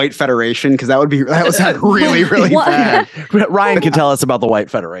say the White Federation because that would sound really What? bad. Ryan can tell us about the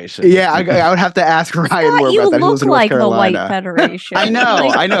White Federation. Yeah, I would have to ask Ryan Scott, more you about that. He look lives in North like the White Carolina. Federation.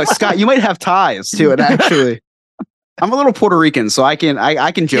 I know. Scott, you might have ties to it actually. I'm a little Puerto Rican, so I can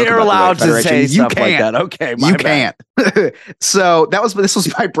joke You're about allowed the White to Federation. say stuff like that. Okay, my You bad. can't. So this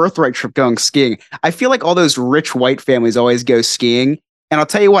was my birthright trip going skiing. I feel like all those rich white families always go skiing. And I'll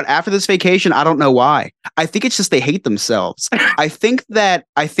tell you what, after this vacation, I don't know why. I think it's just they hate themselves. I think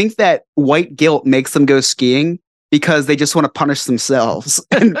that white guilt makes them go skiing because they just want to punish themselves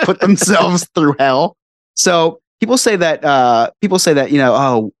and put themselves through hell. So people say that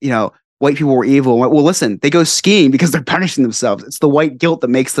white people were evil. Well, listen, they go skiing because they're punishing themselves. It's the white guilt that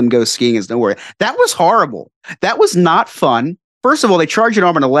makes them go skiing is nowhere. That was horrible. That was not fun. First of all, they charge you an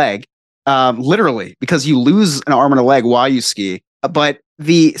arm and a leg, literally, because you lose an arm and a leg while you ski.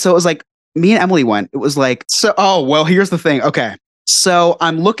 So it was like me and Emily went. It was like, here's the thing. Okay. So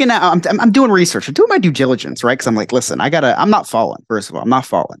I'm looking at, I'm doing research. I'm doing my due diligence, right? Because I'm like, listen, I'm not falling. First of all, I'm not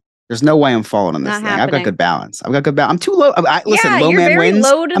falling. There's no way I'm falling on this Not thing. I've got happening. good balance. I'm too low. Listen, Yeah, low you're man very wins.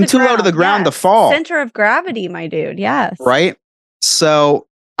 low to I'm the too low to the ground to Yes. fall. Center of gravity, my dude. Yes. Right. So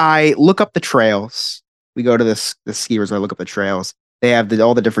I look up the trails. We go to this ski resort. I look up the trails. They have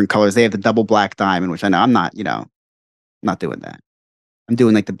all the different colors. They have the double black diamond, which I know I'm not doing that. I'm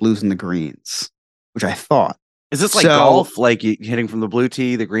doing like the blues and the greens, which I thought. Is this like So- golf? Like you hitting from the blue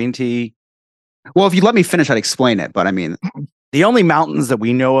tee, the green tee? Well, if you let me finish, I'd explain it. But I mean, The only mountains that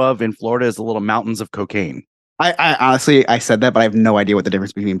we know of in Florida is the little mountains of cocaine. I honestly I said that, but I have no idea what the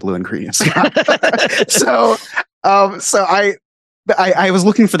difference between blue and green is. so I was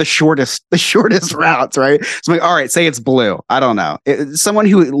looking for the shortest routes, right? So I'm like, all right, say it's blue. I don't know. Someone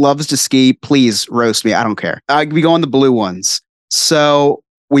who loves to ski, please roast me. I don't care. We go on the blue ones. So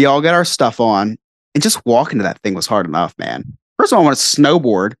we all get our stuff on, and just walking to that thing was hard enough, man. First of all, I want to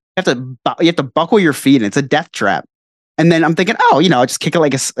snowboard. You have to buckle your feet, and it's a death trap. And then I'm thinking, oh, I'll just kick it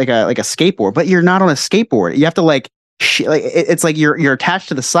like a skateboard. But you're not on a skateboard. You have to it's like you're attached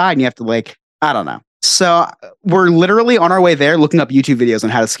to the side, and you have to I don't know. So we're literally on our way there looking up YouTube videos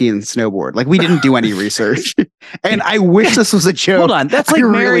on how to ski and snowboard. Like we didn't do any research. And I wish this was a joke. Hold on. That's like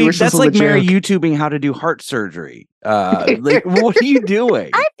Mary. wish this That's was a like Mary joke. YouTubing how to do heart surgery. What are you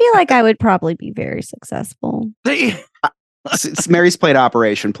doing? I feel like I would probably be very successful. Mary's played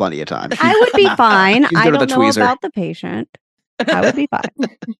Operation plenty of times. I would be fine. She's I good with don't the know tweezer. about the patient. I would be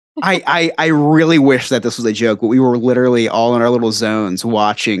fine. I really wish that this was a joke, but we were literally all in our little zones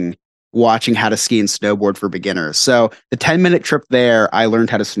watching how to ski and snowboard for beginners. So the 10-minute trip there, I learned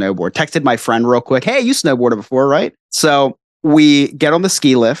how to snowboard. Texted my friend real quick. Hey, you snowboarded before, right? So we get on the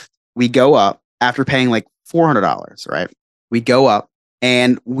ski lift. We go up after paying like $400, right? We go up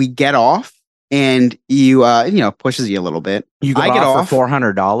and we get off, and you pushes you a little bit. You I get off for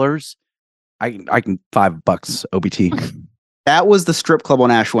 $400. I can $5 OBT. That was the strip club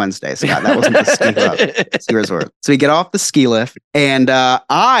on Ash Wednesday, Scott. That wasn't the ski club, ski resort. So we get off the ski lift, and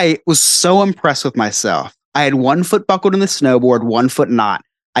I was so impressed with myself. I had one foot buckled in the snowboard, one foot not.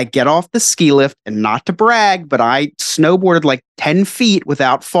 I get off the ski lift, and not to brag, but I snowboarded like 10 feet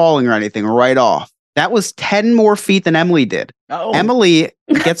without falling or anything right off. That was 10 more feet than Emily did. Oh. Emily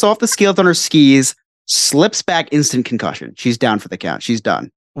gets off the ski lift on her skis, slips back, instant concussion. She's down for the count. She's done.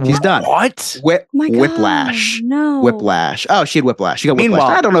 She's done. What? My God, Whiplash. No. Whiplash. Oh, she had whiplash. She got whiplash.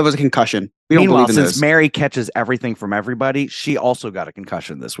 Meanwhile- I don't know if it was a concussion. We don't Meanwhile, believe in since those. Mary catches everything from everybody, she also got a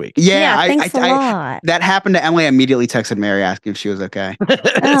concussion this week. Yeah, thanks a lot. that happened to Emily. I immediately texted Mary asking if she was okay.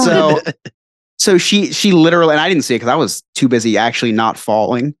 Oh. So she literally, and I didn't see it because I was too busy actually not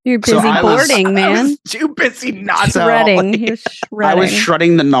falling. You're busy So I was- boarding, man. Too busy not Shredding. He was I shredding. was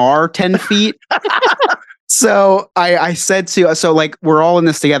shredding the gnar 10 feet. So I said we're all in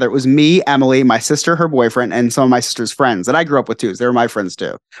this together. It was me, Emily, my sister, her boyfriend, and some of my sister's friends that I grew up with too. So they were my friends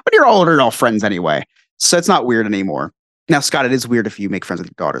too. But you're all friends anyway. So it's not weird anymore. Now, Scott, it is weird if you make friends with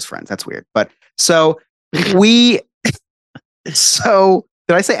your daughter's friends. That's weird. But so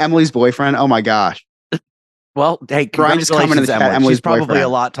did I say Emily's boyfriend? Oh my gosh. Well, hey, Brian just commented in the congratulations, chat, Emily. Emily's She's probably boyfriend. a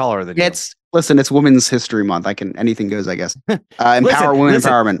lot taller than you. It's Women's History Month. Anything goes, I guess. Empower women listen.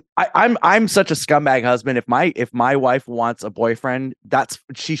 empowerment. I'm such a scumbag husband. If my wife wants a boyfriend,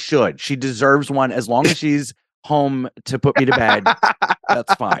 she should. She deserves one as long as she's home to put me to bed.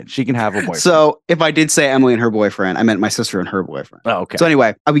 That's fine. She can have a boyfriend. So if I did say Emily and her boyfriend, I meant my sister and her boyfriend. Oh, okay. So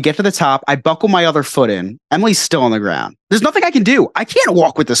anyway, we get to the top. I buckle my other foot in. Emily's still on the ground. There's nothing I can do. I can't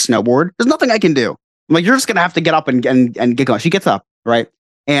walk with the snowboard. There's nothing I can do. I'm like, you're just gonna have to get up and get going. She gets up, right?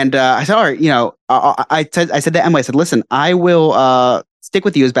 And I said, all right, I said to Emily, I said, listen, I will stick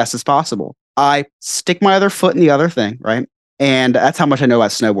with you as best as possible. I stick my other foot in the other thing, right? And that's how much I know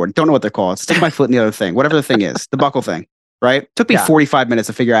about snowboard. Don't know what they're called. Stick my foot in the other thing, whatever the thing is, the buckle thing, right? Took me 45 minutes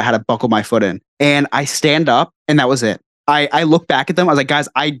to figure out how to buckle my foot in. And I stand up, and that was it. I look back at them. I was like, guys,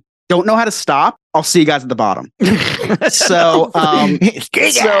 I don't know how to stop. I'll see you guys at the bottom.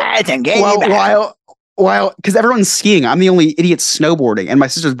 While because everyone's skiing, I'm the only idiot snowboarding, and my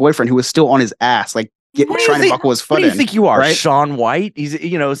sister's boyfriend, who was still on his ass, trying to buckle his foot What do you in. think you are, right? Shaun White? He's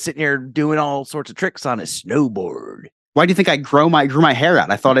sitting here doing all sorts of tricks on his snowboard. Why do you think I grew my hair out?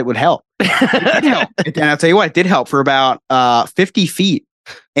 I thought it would help. It did help. And I'll tell you what, it did help for about 50 feet.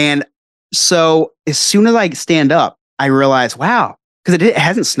 And so as soon as I stand up, I realized, wow, because it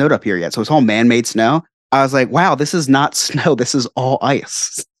hasn't snowed up here yet. So it's all man-made snow. I was like, wow, this is not snow. This is all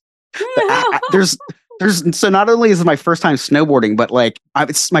ice. So not only is it my first time snowboarding, but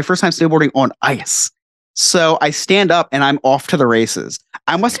it's my first time snowboarding on ice. So I stand up and I'm off to the races.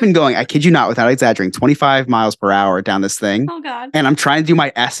 I must have been going, I kid you not, without exaggerating, 25 miles per hour down this thing. Oh God. And I'm trying to do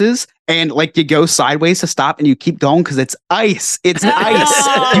my S's, and you go sideways to stop, and you keep going because it's ice. It's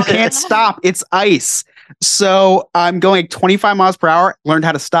ice. You can't stop. It's ice. So I'm going 25 miles per hour, learned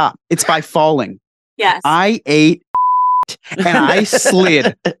how to stop. It's by falling. Yes. I ate and I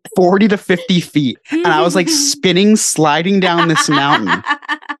slid 40 to 50 feet, and I was spinning, sliding down this mountain.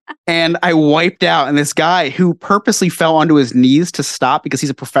 And I wiped out, and this guy who purposely fell onto his knees to stop because he's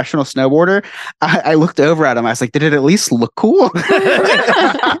a professional snowboarder, I looked over at him. I was like, did it at least look cool?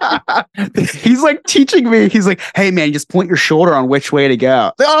 He's teaching me. He's like, hey, man, just point your shoulder on which way to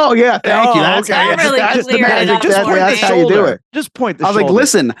go. Oh, yeah, thank you. That's okay. That's really clear. That's how you do it. Just point the I was shoulder. like,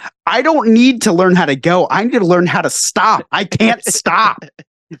 listen, I don't need to learn how to go. I need to learn how to stop. I can't stop.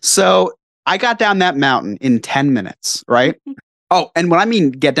 So I got down that mountain in 10 minutes, right? Oh, and when I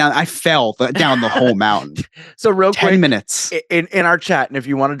mean get down, I fell down the whole mountain. So real 10 quick, minutes. in our chat, and if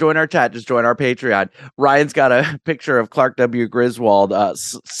you want to join our chat, just join our Patreon. Ryan's got a picture of Clark W. Griswold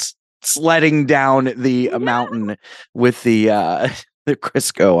sledding down the mountain with the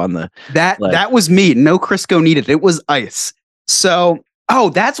Crisco on the That was me. No Crisco needed. It was ice. So,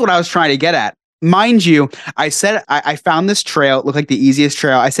 that's what I was trying to get at. Mind you, I said I found this trail. It looked like the easiest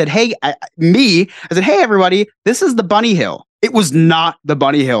trail. I said, hey, hey, everybody, this is the Bunny Hill. It was not the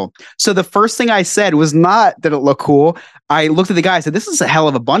Bunny Hill. So the first thing I said was not that it looked cool. I looked at the guy. I said, this is a hell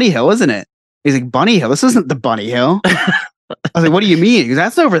of a Bunny Hill, isn't it? He's like, Bunny Hill? This isn't the Bunny Hill. I was like, what do you mean? He goes,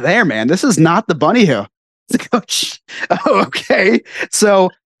 that's over there, man. This is not the Bunny Hill. I was like, oh, okay. So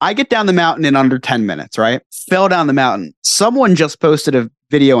I get down the mountain in under 10 minutes, right? Fell down the mountain. Someone just posted a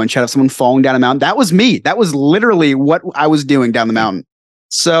video in chat of someone falling down a mountain. That was me. That was literally what I was doing down the mountain.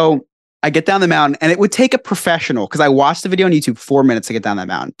 So I get down the mountain, and it would take a professional, because I watched the video on YouTube, 4 minutes to get down that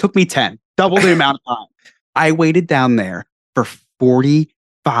mountain. Took me 10, double the amount of time. I waited down there for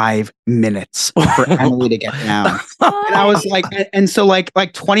 45 minutes for Emily to get down. And I was like, and so like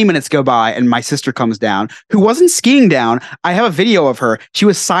 20 minutes go by, and my sister comes down, who wasn't skiing down. I have a video of her. She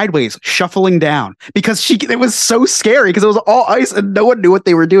was sideways shuffling down because it was so scary because it was all ice and no one knew what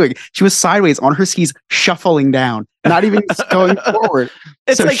they were doing. She was sideways on her skis shuffling down, not even going forward.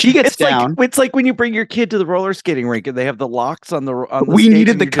 So she gets down. It's like when you bring your kid to the roller skating rink and they have the locks on the we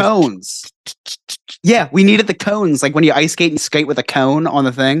needed the cones. Yeah, we needed the cones, like when you ice skate and skate with a cone on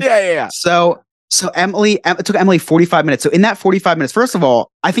the thing. Yeah. So it took Emily 45 minutes. So in that 45 minutes, first of all,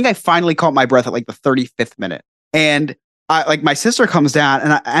 I think I finally caught my breath at like the 35th minute. And my sister comes down,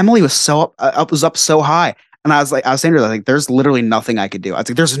 and Emily was up so high. And I was saying to her, like, there's literally nothing I could do. I was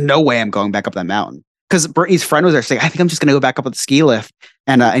like, there's no way I'm going back up that mountain. Because Brittany's friend was there. She's like, I think I'm just going to go back up with the ski lift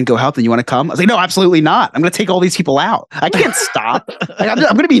and go help them. You want to come? I was like, no, absolutely not. I'm going to take all these people out. I can't stop. I'm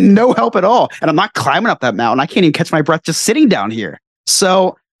going to be no help at all. And I'm not climbing up that mountain. I can't even catch my breath just sitting down here.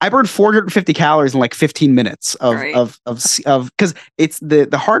 So I burned 450 calories in like 15 minutes of because it's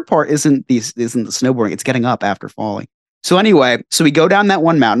the hard part isn't the snowboarding. It's getting up after falling. So anyway, we go down that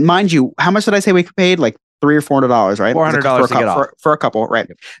one mountain. Mind you, how much did I say we paid? Like $300 or $400, right? $400 to get off for a couple, right?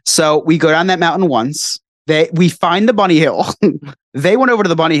 So we go down that mountain once. We find the Bunny Hill. They went over to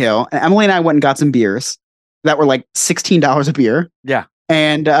the Bunny Hill, and Emily and I went and got some beers that were like $16 a beer. Yeah.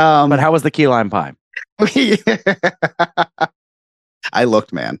 And but how was the key lime pie? I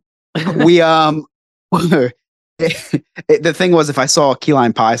looked, man. The thing was, if I saw a key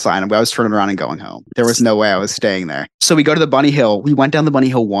lime pie sign, I was turning around and going home. There was no way I was staying there. So we go to the Bunny Hill. We went down the Bunny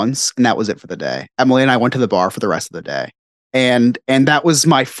Hill once, and that was it for the day. Emily and I went to the bar for the rest of the day. And that was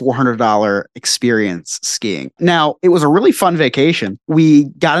my $400 experience skiing. Now, it was a really fun vacation. We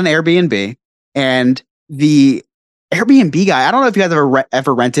got an Airbnb, and the Airbnb guy, I don't know if you guys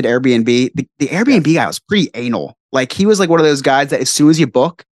ever rented Airbnb. The Airbnb guy was pretty anal. Like, he was like one of those guys that as soon as you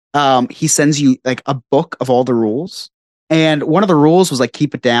book, he sends you like a book of all the rules. And one of the rules was like,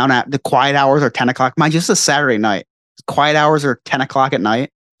 keep it down at the quiet hours are 10 o'clock. Mind you, this is a Saturday night. Quiet hours are 10 o'clock at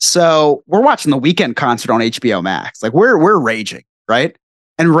night. So we're watching the Weekend concert on HBO Max. Like we're raging, right?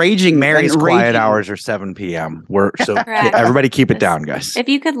 And raging. Mary's quiet hours are 7 p.m. Everybody keep it down, guys. If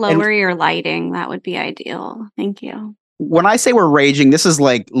you could lower your lighting, that would be ideal. Thank you. When I say we're raging, this is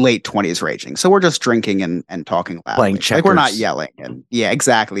like late 20s raging. So we're just drinking and talking loudly. Playing checkers. Like we're not yelling. And yeah,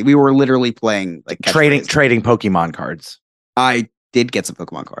 exactly. We were literally playing like trading Pokemon cards. I did get some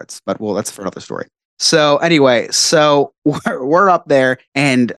Pokemon cards, but well, that's for another story. So anyway, we're up there,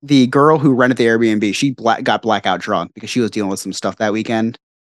 and the girl who rented the Airbnb, she got blackout drunk because she was dealing with some stuff that weekend.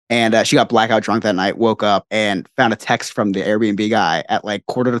 And she got blackout drunk that night, woke up and found a text from the Airbnb guy at like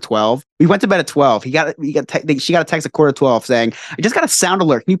 11:45. We went to bed at 12. She got a text at 11:45 saying, I just got a sound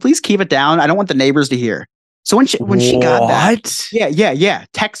alert. Can you please keep it down? I don't want the neighbors to hear. So when she got that,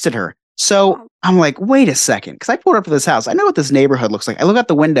 texted her. So I'm like, wait a second. Cause I pulled up to this house. I know what this neighborhood looks like. I look out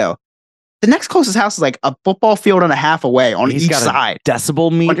the window. The next closest house is like a football field and a half away on each side.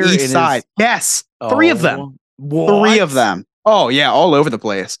 Decibel meter on each side. Yes. 3 of them. What? 3 of them. Oh yeah. All over the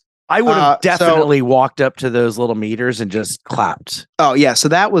place. I would have definitely walked up to those little meters and just clapped. Oh yeah. So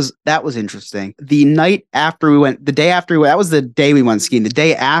that was interesting. The night after we went, that was the day we went skiing. The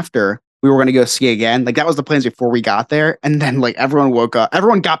day after we were going to go ski again. Like that was the plans before we got there. And then like everyone woke up,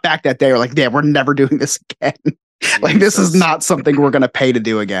 everyone got back that day. We're like, yeah, we're never doing this again. Like this is not something we're going to pay to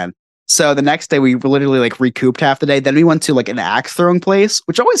do again. So the next day we literally like recouped half the day. Then we went to like an axe throwing place,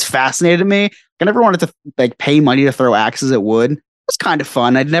 which always fascinated me. I never wanted to like pay money to throw axes at wood. It was kind of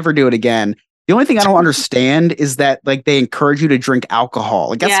fun. I'd never do it again. The only thing I don't understand is that like they encourage you to drink alcohol.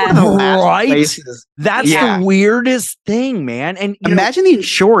 Like that's one of the last places. That's the weirdest thing, man. And imagine the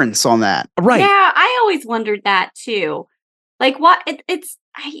insurance on that. Right. Yeah, I always wondered that too. Like what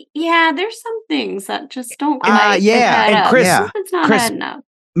there's some things that just don't quite and Chris, it's not Chris, bad enough.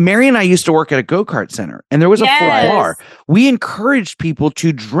 Mary and I used to work at a go-kart center, and there was a full bar. We encouraged people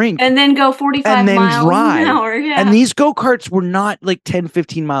to drink and then go 45 and then miles drive. an hour. Yeah. And these go-karts were not like 10,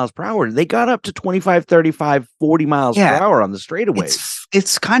 15 miles per hour. They got up to 25, 35, 40 miles per hour on the straightaways.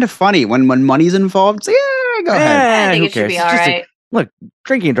 It's kind of funny when money's involved. It's like, yeah, go ahead. I think it should be all right. Look,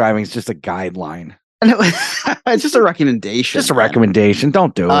 drinking and driving is just a guideline. It's just a recommendation. Just a recommendation.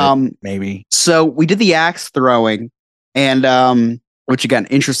 Don't do it. Maybe. So we did the axe throwing, and which again,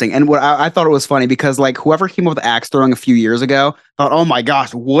 interesting. And what I thought it was funny because like whoever came up with axe throwing a few years ago thought, oh my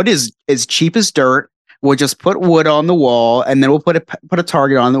gosh, wood is cheap as dirt. We'll just put wood on the wall, and then we'll put a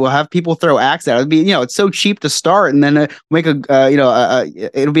target on it. We'll have people throw axe at it. It'll be, it's so cheap to start, and then make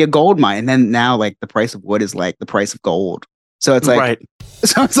it'll be a gold mine. And then now, like the price of wood is like the price of gold. So it's like,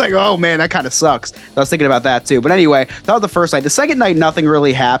 so it's like, oh man, that kind of sucks. I was thinking about that too. But anyway, that was the first night. The second night, nothing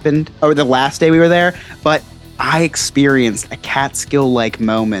really happened, or the last day we were there, but I experienced a Catskill-like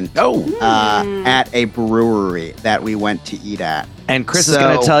moment at a brewery that we went to eat at. And Chris is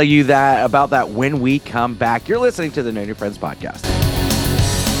going to tell you about that when we come back. You're listening to the No New Friends podcast.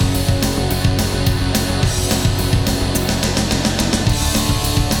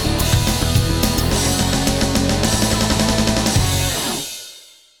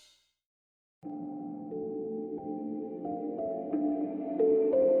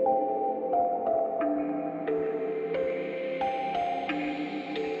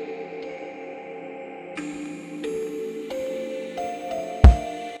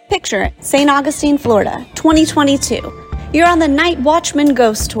 Picture it, St. Augustine, Florida, 2022. You're on the Night Watchman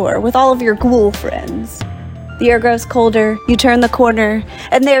Ghost Tour with all of your ghoul friends. The air grows colder, you turn the corner,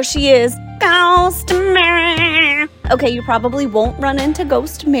 and there she is, Ghost Mary. Okay, you probably won't run into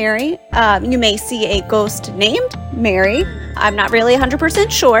Ghost Mary. You may see a ghost named Mary. I'm not really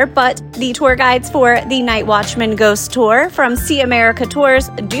 100% sure, but the tour guides for the Night Watchman Ghost Tour from See America Tours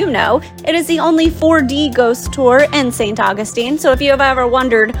do know it is the only 4D ghost tour in St. Augustine. So if you have ever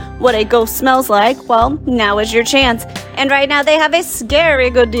wondered what a ghost smells like, well, now is your chance. And right now they have a scary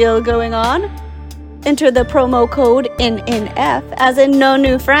good deal going on. Enter the promo code NNF as in No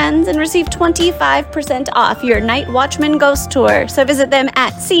New Friends and receive 25% off your Night Watchman Ghost Tour. So visit them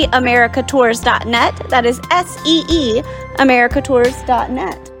at seeamericatours.net. That is SEE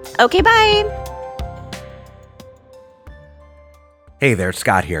americatours.net. Okay, bye. Hey there,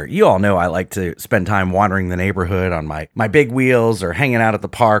 Scott here. You all know I like to spend time wandering the neighborhood on my big wheels or hanging out at the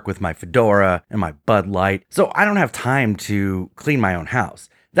park with my fedora and my Bud Light. So I don't have time to clean my own house.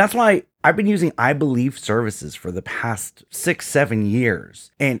 That's why I've been using I Believe services for the past 6-7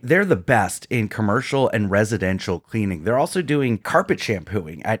 years, and they're the best in commercial and residential cleaning. They're also doing carpet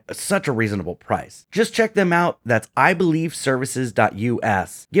shampooing at such a reasonable price. Just check them out. That's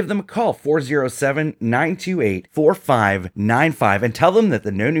ibelieveservices.us. Give them a call, 407-928-4595, and tell them that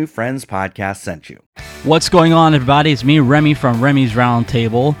the No New Friends podcast sent you. What's going on, everybody? It's me, Remy, from Remy's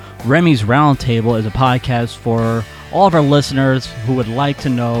Roundtable. Remy's Roundtable is a podcast for all of our listeners who would like to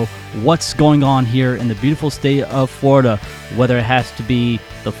know what's going on here in the beautiful state of Florida, whether it has to be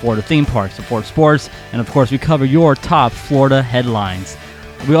the Florida theme parks, the Florida sports, and of course we cover your top Florida headlines.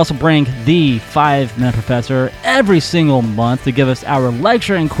 We also bring the 5-Minute Professor every single month to give us our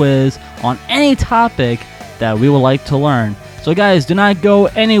lecture and quiz on any topic that we would like to learn. So guys, do not go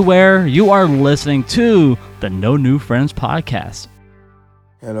anywhere. You are listening to the No New Friends podcast.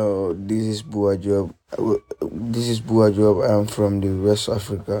 Hello, this is Buajob. I'm from the West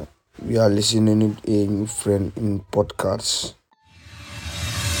Africa. We are listening to a new friend in podcasts.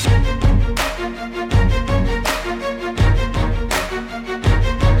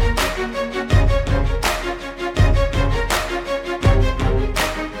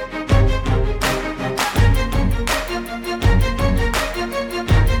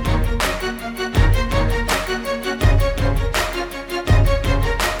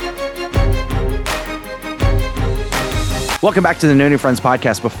 Welcome back to the No New Friends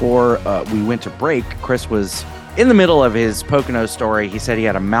podcast. Before we went to break, Chris was in the middle of his Pocono story. He said he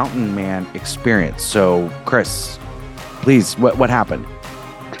had a mountain man experience. So, Chris, please, what happened?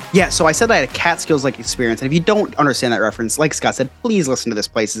 Yeah, so I said I had a Catskills-like experience, and if you don't understand that reference, like Scott said, please listen to This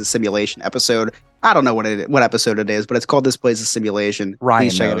Place is a Simulation episode. I don't know what episode it is, but it's called This Place is a Simulation. Ryan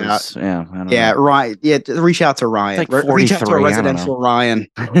please check knows. it out. Yeah, Ryan. Yeah, reach out to Ryan. It's like Reach out to a residential Ryan.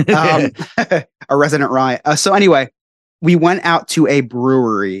 A resident Ryan. So anyway, we went out to a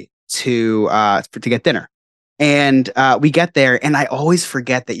brewery to get dinner. And we get there, and I always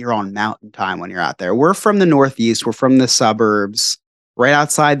forget that you're on mountain time when you're out there. We're from the Northeast. We're from the suburbs, right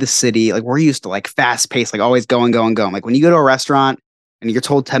outside the city. Like, we're used to, like, fast pace, like, always going. Like, when you go to a restaurant and you're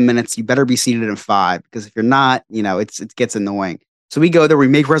told 10 minutes, you better be seated in 5, because if you're not, it gets annoying. So we go there, we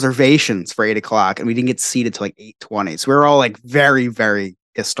make reservations for 8 o'clock, and we didn't get seated till like 8:20. So we were all like very, very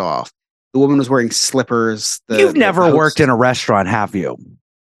pissed off. The woman was wearing slippers. You've never worked in a restaurant, have you?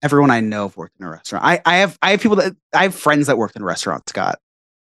 Everyone I know have worked in a restaurant. I have friends that worked in restaurants, Scott.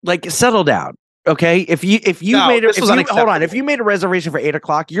 Like, settle down. Okay, if you No, made this was hold on, unacceptable. if you made a reservation for 8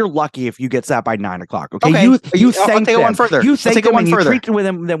 o'clock, you're lucky if you get that by 9 o'clock. Okay, Okay, you I'll thank take it them. one further. You I'll thank take it them one and you further. treat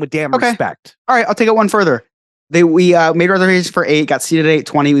them with damn Okay. respect. All right, I'll take it one further. We made reservations for 8, got seated at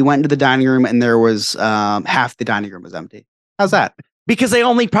 8:20. We went into the dining room, and there was half the dining room was empty. How's that? Because they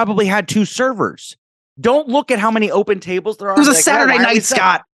only probably had 2 servers. Don't look at how many open tables there are. It was a Like, oh, Saturday why are we night, set-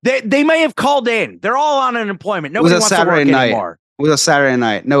 Scott. They may have called in. They're all on unemployment. It Nobody was a wants Saturday to work night. anymore. It was a Saturday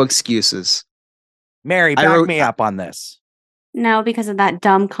night. No excuses. Mary, I back wrote- me up on this. No, because of that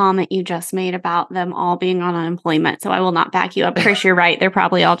dumb comment you just made about them all being on unemployment. So I will not back you up. Chris, you're right. They're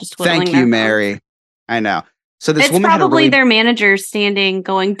probably all just twiddling Thank their you, thumbs. Mary. I know. So this It's woman had a probably really their manager standing,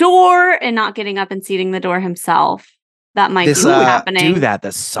 going door, and not getting up and seating the door himself. That might This, be what's happening. Do that,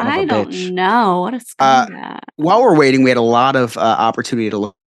 the son of a I don't bitch. know. What a scumbag. while we're waiting, we had a lot of opportunity to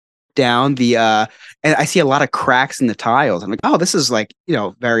look down the and I see a lot of cracks in the tiles. I'm like, oh, this is like,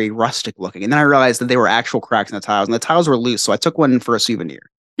 very rustic looking. And then I realized that they were actual cracks in the tiles, and the tiles were loose. So I took one for a souvenir.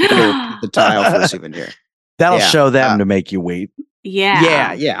 The tile for a souvenir. That'll Yeah, show them to make you wait.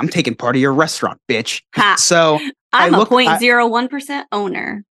 Yeah. Yeah. I'm taking part of your restaurant, bitch. Ha. So I'm I a look- 0.01%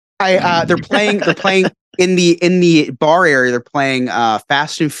 owner. they're playing in the bar area. They're playing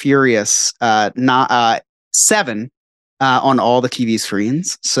Fast and Furious 7 on all the TV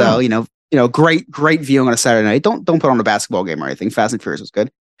screens. So great viewing on a Saturday night. Don't put on a basketball game or anything. Fast and Furious was good.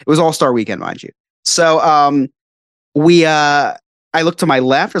 It was All-Star Weekend, mind you. So I look to my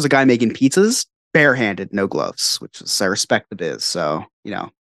left. There's a guy making pizzas, barehanded, no gloves, which is I respect the biz. So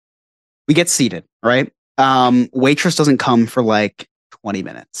we get seated, right? Waitress doesn't come for like 20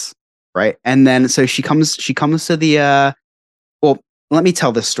 minutes, right? And then so she comes to the well, let me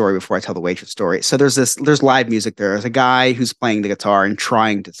tell this story before I tell the waitress story. So there's live music there. There's a guy who's playing the guitar and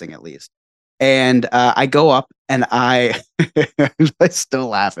trying to sing at least. And I go up and I still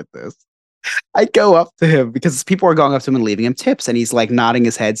laugh at this. I go up to him because people are going up to him and leaving him tips, and he's like nodding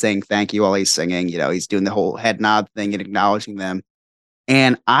his head saying thank you while he's singing. He's doing the whole head nod thing and acknowledging them.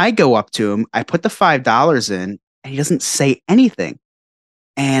 And I go up to him, I put the $5 in, and he doesn't say anything.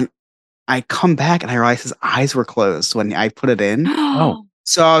 And I come back and I realize his eyes were closed when I put it in. Oh.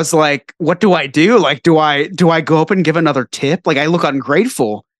 So I was like, what do I do? Like, do I go up and give another tip? Like, I look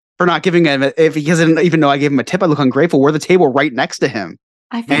ungrateful for not giving him if he doesn't even know I gave him a tip. I look ungrateful. We're the table right next to him.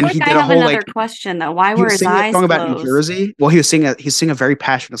 I feel And like he I did a have whole, another like- question though. Why He were was his singing a eyes song closed? about New Jersey. Well, he was singing a very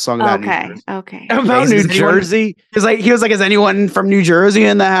passionate song about New Jersey. Okay. About Is New anyone- Jersey? He was like, is anyone from New Jersey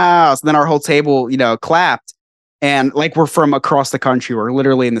in the house? And then our whole table, clapped. And like we're from across the country. We're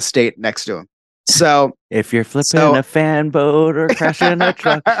literally in the state next to him. So If you're flipping So- a fan boat or crashing a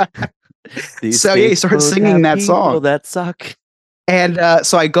truck. these So, yeah, he started states singing have that people song. that suck. And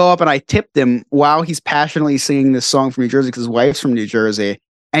so I go up and I tipped him while he's passionately singing this song from New Jersey because his wife's from New Jersey.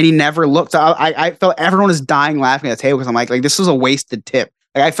 And he never looked. I felt everyone is dying laughing at the table because I'm like this was a wasted tip.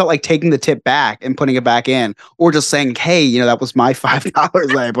 Like I felt like taking the tip back and putting it back in, or just saying, hey, that was my $5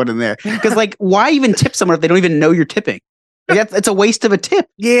 that I put in there. Because like, why even tip someone if they don't even know you're tipping? Like, it's a waste of a tip.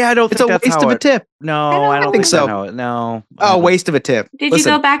 Yeah, I don't It's think a that's waste how of a it- tip. No, I don't think so. No. Oh, waste of a tip. Did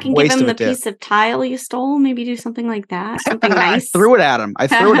Listen, you go back and give waste him of a the tip. piece of tile you stole? Maybe do something like that. Something I nice. threw it at him.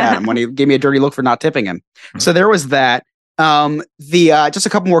 When he gave me a dirty look for not tipping him. So there was that. Just a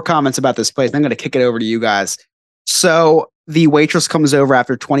couple more comments about this place. I'm going to kick it over to you guys. So the waitress comes over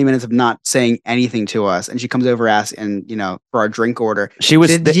after 20 minutes of not saying anything to us, and she comes over asking, for our drink order. She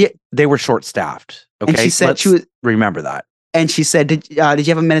was. Did you- They were short staffed. Okay, And she said Let's she was. remember that. And she said, "Did you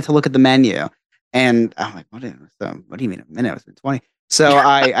have a minute to look at the menu?" And I'm like, "What do you mean a minute? It's been 20." So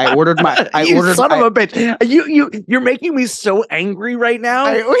I ordered my. You son of a bitch! You're making me so angry right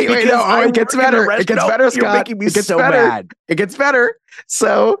now. Wait, because no, I it gets work in a better. It gets restaurant. better, You're Scott. making me It gets so better. mad. It gets better.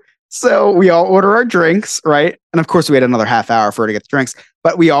 So we all order our drinks, right? And of course, we had another half hour for her to get the drinks.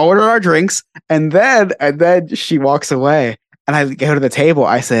 But we all order our drinks, and then she walks away, and I go to the table.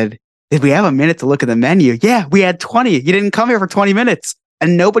 I said, "Did we have a minute to look at the menu?" Yeah, we had 20. You didn't come here for 20 minutes,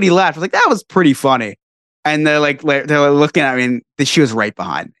 and nobody laughed. I was like, "That was pretty funny." And they're looking at me, and she was right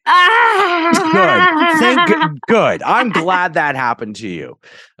behind me. Good. I'm glad that happened to you.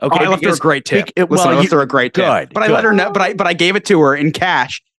 Okay, I left her a great tip. I left her a great tip. Good. But I let her know. But I gave it to her in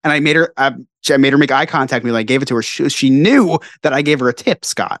cash, and I made her. I made her make eye contact with me. Like, I gave it to her. She knew that I gave her a tip,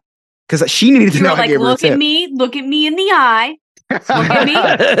 Scott, because she needed to You know were I like, gave her a look tip. at me in the eye.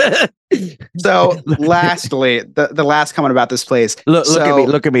 So, lastly, the last comment about this place.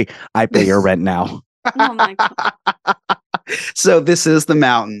 Look at me. I pay your rent now. Oh my god. So this is the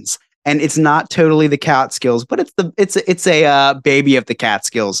mountains, and it's not totally the Catskills, but it's a baby of the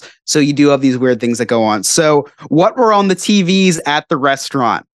Catskills. So you do have these weird things that go on. So what were on the TVs at the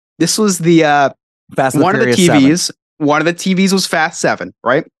restaurant? This was the Fast and one of the Furious TVs. 7. One of the TVs was Fast 7,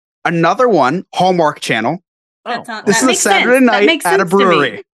 right? Another one, Hallmark Channel. This is a Saturday night at a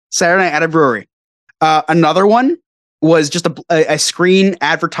brewery. Saturday night at a brewery. Another one was just a screen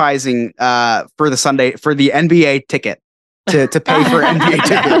advertising for the NBA ticket to pay for an NBA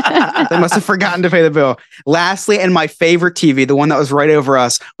ticket. They must have forgotten to pay the bill. Lastly, and my favorite TV, the one that was right over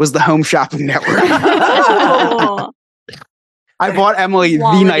us, was the Home Shopping Network. Oh. I bought Emily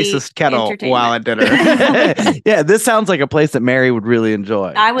Quality the nicest kettle while at dinner. Yeah, this sounds like a place that Mary would really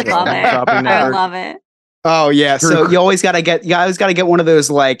enjoy. I would love it. Shopping I network. would love it. Oh yeah, so you always gotta get one of those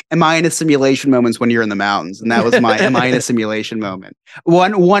like, am I in a simulation moments when you're in the mountains, and that was my am I in a simulation moment.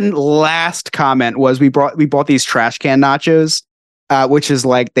 One last comment was we bought these trash can nachos, which is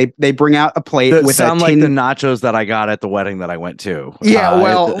like they bring out a plate That with sound a like tin. the nachos that I got at the wedding that I went to. Yeah,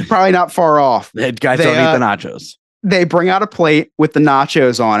 well, probably not far off. Guys don't eat the nachos. They bring out a plate with the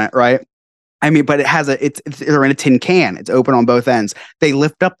nachos on it, right? I mean, but they're in a tin can. It's open on both ends. They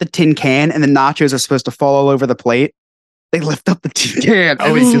lift up the tin can, and the nachos are supposed to fall all over the plate. They lift up the tin can.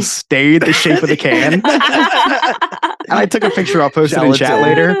 Oh, it just stayed the shape of the can. And I took a picture. I'll post it in chat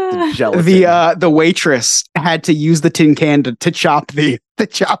later. The waitress had to use the tin can to chop the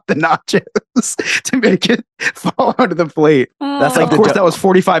nachos to make it fall onto the plate. That's like of course, that was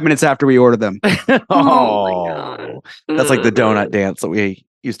 45 minutes after we ordered them. Oh, that's like the donut dance that we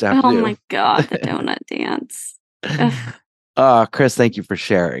used to have to Oh do. my god, the donut dance. Chris, thank you for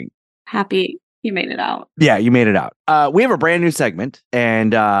sharing. Happy you made it out. Yeah, you made it out. We have a brand new segment,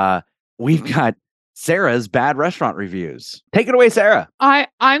 and we've got Sarah's bad restaurant reviews. Take it away, Sarah.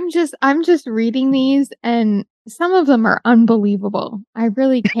 I'm just reading these, and some of them are unbelievable. I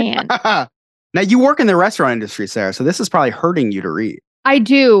really can't. Now you work in the restaurant industry, Sarah, so this is probably hurting you to read. I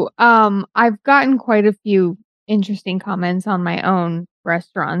do. I've gotten quite a few interesting comments on my own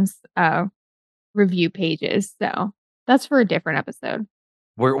restaurants review pages, so that's for a different episode.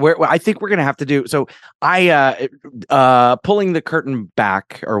 I think we're gonna have to do so. Pulling the curtain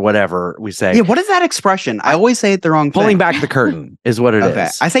back, or whatever we say. Yeah, what is that expression? I always say it the wrong. Pulling back the curtain is what it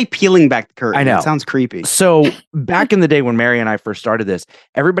is. I say peeling back the curtain. I know. It sounds creepy. So back in the day when Mary and I first started this,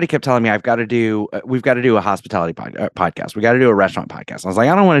 everybody kept telling me we've got to do a hospitality podcast. We got to do a restaurant podcast. I was like,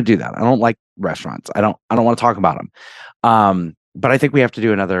 I don't want to do that. I don't like restaurants. I don't want to talk about them. But I think we have to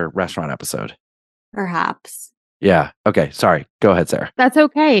do another restaurant episode. Perhaps. Yeah. Okay. Sorry. Go ahead, Sarah. That's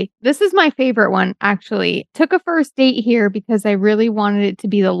okay. This is my favorite one, actually. Took a first date here because I really wanted it to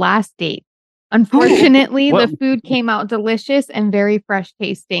be the last date. Unfortunately, the food came out delicious and very fresh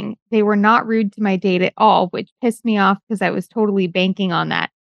tasting. They were not rude to my date at all, which pissed me off because I was totally banking on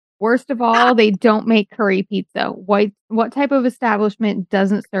that. Worst of all, they don't make curry pizza. What type of establishment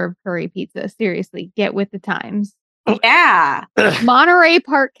doesn't serve curry pizza? Seriously, get with the times. Yeah. Monterey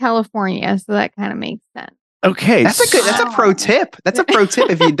Park, California. So that kind of makes sense. Okay. That's a pro tip. That's a pro tip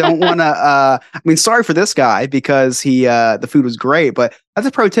if you don't want to I mean, sorry for this guy because the food was great, but that's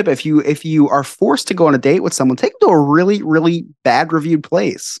a pro tip if you are forced to go on a date with someone, take them to a really, really bad reviewed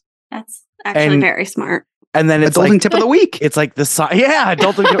place. That's actually very smart. And then it's adulting like, tip of the week. It's like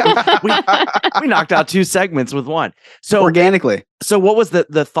adulting. We knocked out 2 segments with one. So organically. So what was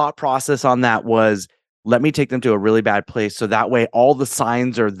the thought process on that? Was let me take them to a really bad place so that way all the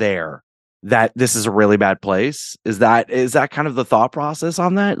signs are there that this is a really bad place. Is that kind of the thought process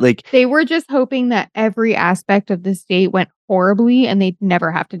on that? Like, they were just hoping that every aspect of this date went horribly and they'd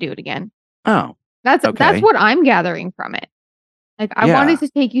never have to do it again. Oh, that's okay. what I'm gathering from it. Like, I wanted to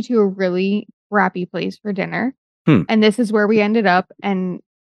take you to a really crappy place for dinner, and this is where we ended up. And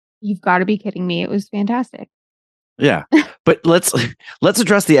you've got to be kidding me! It was fantastic. Yeah, but let's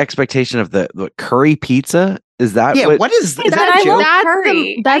address the expectation of the curry pizza. Is that what is that? A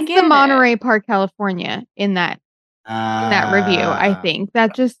joke? That's the Monterey Park, California in that review. I think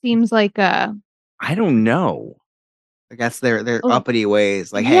that just seems like a. I don't know. I guess they're uppity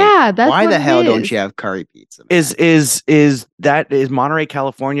ways. Like, hey, yeah, that's why what the hell it don't is. you have curry pizza? Is Monterey,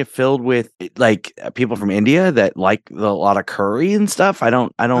 California filled with like people from India that like a lot of curry and stuff? I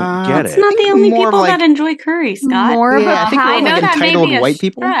don't get It's it. not the only more people of like- that enjoy curry, Scott. More of Yeah, I think more I of know like that may entitled be a white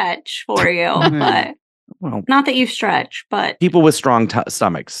people. stretch for you, but Well, not that you stretch, but people with strong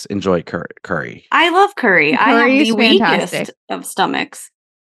stomachs enjoy curry. I love curry. I Curry have is the weakest fantastic. of stomachs.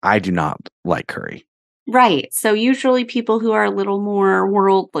 I do not like curry. Right. So usually people who are a little more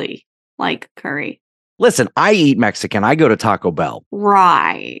worldly like curry. Listen, I eat Mexican. I go to Taco Bell.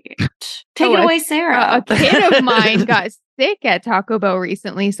 Right. Take it away, Sarah. A kid of mine got sick at Taco Bell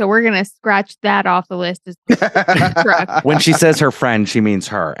recently, so we're gonna scratch that off the list. As truck. When she says her friend, she means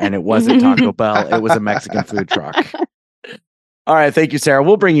her, and it wasn't Taco Bell. It was a Mexican food truck. All right, thank you, Sarah.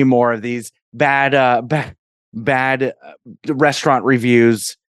 We'll bring you more of these bad restaurant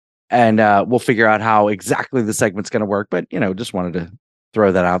reviews, and we'll figure out how exactly the segment's going to work. But just wanted to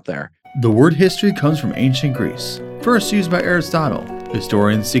throw that out there. The word history comes from ancient Greece, first used by Aristotle.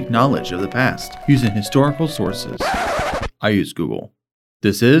 Historians seek knowledge of the past using historical sources. I use Google.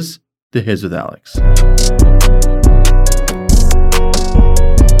 This is The Hiz with Alex.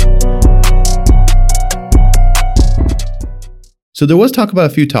 So there was talk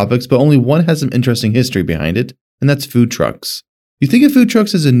about a few topics, but only one has some interesting history behind it, and that's food trucks. You think of food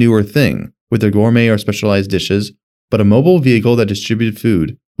trucks as a newer thing, with their gourmet or specialized dishes, but a mobile vehicle that distributed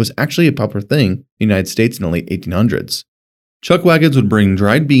food was actually a popular thing in the United States in the late 1800s. Chuck wagons would bring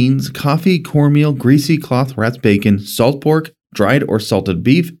dried beans, coffee, cornmeal, greasy cloth-wrapped bacon, salt pork, dried or salted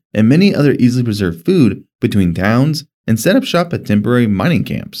beef, and many other easily preserved food between towns and set up shop at temporary mining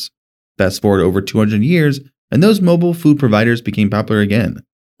camps. Fast forward over 200 years, and those mobile food providers became popular again.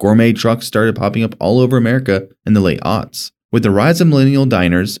 Gourmet trucks started popping up all over America in the late aughts. With the rise of millennial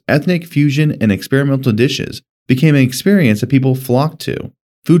diners, ethnic fusion and experimental dishes became an experience that people flocked to.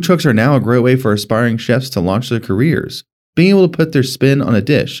 Food trucks are now a great way for aspiring chefs to launch their careers, being able to put their spin on a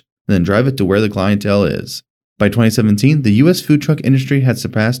dish and then drive it to where the clientele is. By 2017, the U.S. food truck industry had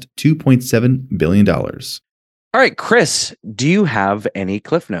surpassed $2.7 billion. All right, Chris, do you have any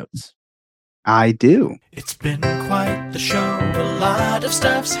Cliff Notes? I do. It's been quite the show. A lot of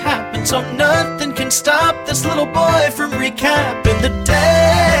stuff's happened, so nothing can stop this little boy from recapping the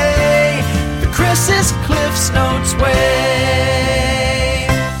day the Chris's Cliff's Notes way.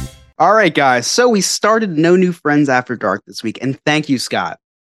 All right, guys. So we started No New Friends After Dark this week, and thank you, Scott,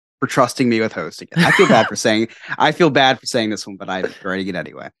 for trusting me with hosting it. I feel bad for saying this one, but I'm writing it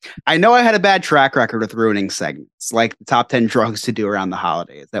anyway. I know I had a bad track record with ruining segments, like the top 10 drugs to do around the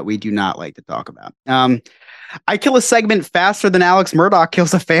holidays that we do not like to talk about. I kill a segment faster than Alex Murdoch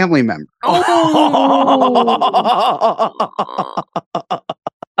kills a family member.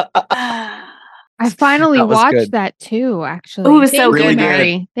 I finally watched good. that too, actually. Ooh, it was Thank so you, good.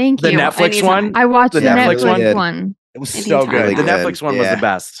 Mary. Thank The you. Netflix one? I watched the Netflix one. one. It was so good. Really The good. Netflix one was Yeah. the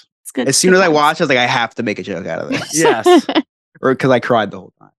best. It's good. As soon as I watched, I was like, I have to make a joke out of this. Yes. Or because I cried the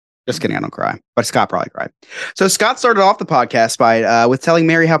whole time. Just kidding, I don't cry. But Scott probably cried. So Scott started off the podcast by with telling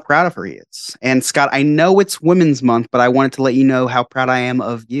Mary how proud of her he is. And Scott, I know it's Women's Month, but I wanted to let you know how proud I am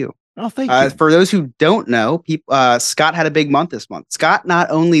of you. Oh, thank you. For those who don't know, Scott had a big month this month. Scott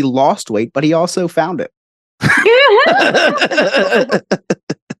not only lost weight, but he also found it.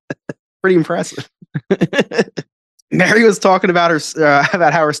 Pretty impressive. Mary was talking about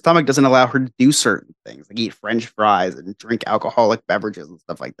about how her stomach doesn't allow her to do certain things, like eat French fries and drink alcoholic beverages and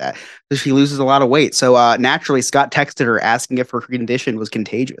stuff like that. So she loses a lot of weight. So naturally, Scott texted her asking if her condition was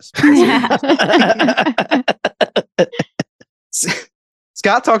contagious.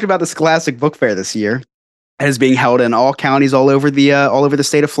 Scott talked about the Scholastic Book Fair this year. It is being held in all counties all over the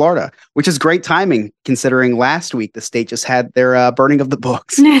state of Florida, which is great timing considering last week the state just had their burning of the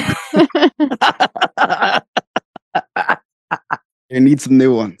books. They need some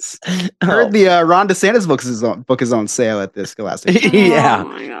new ones. I heard the Ron DeSantis book is on sale at this Scholastic. Yeah. Oh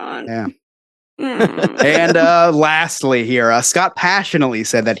my god. Yeah. And lastly here, Scott passionately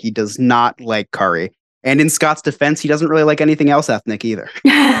said that he does not like curry. And in Scott's defense, he doesn't really like anything else ethnic either.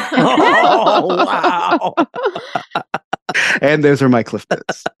 Oh, wow. And those are my Cliff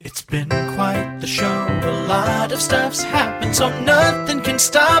Notes. It's been quite the show. A lot of stuff's happened, so nothing can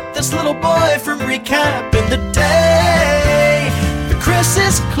stop this little boy from recapping the day the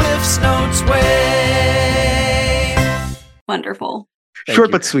Chris's Cliff's Notes way. Wonderful. Short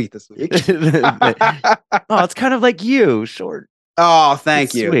but sweet this week. Oh, it's kind of like you, short. Oh,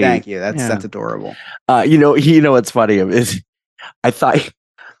 thank you. Sweet. Thank you. That's Yeah. that's adorable. You know what's funny is I thought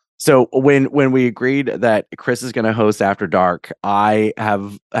so when we agreed that Chris is going to host After Dark, I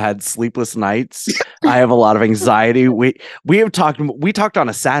have had sleepless nights. I have a lot of anxiety. We talked on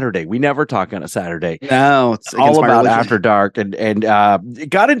a Saturday. We never talk on a Saturday. No, it's all against my about religion. After Dark and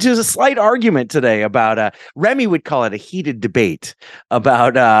got into a slight argument today about Remy would call it a heated debate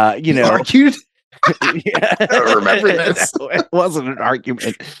about Argued? Yeah. I don't remember this. No, it wasn't an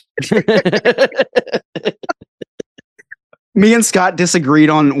argument. Me and Scott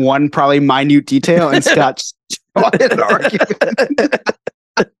disagreed on one probably minute detail, and Scott just wanted an argument.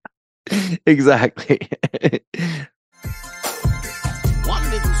 Exactly. One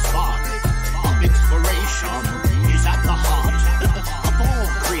little spark of inspiration is at the heart of all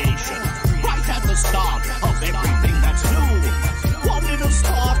creation, right at the start of everything that's new. One little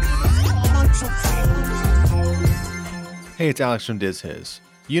spark, much of Hey, it's Alex from Diz His.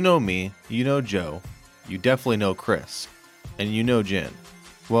 You know me, you know Joe, you definitely know Chris, and you know Jen.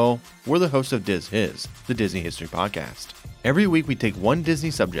 Well, we're the hosts of Diz His, the Disney History Podcast. Every week we take one Disney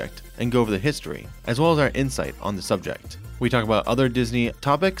subject and go over the history, as well as our insight on the subject. We talk about other Disney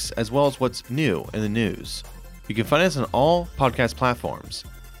topics, as well as what's new in the news. You can find us on all podcast platforms,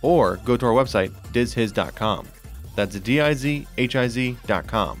 or go to our website, dizhiz.com. That's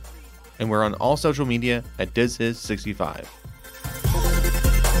DIZHIZ.com. And we're on all social media at DizHiz65.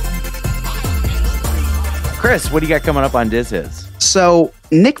 Chris, what do you got coming up on Diz His? So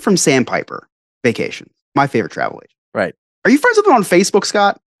Nick from Sandpiper Vacations, my favorite travel agent. Right. Are you friends with him on Facebook,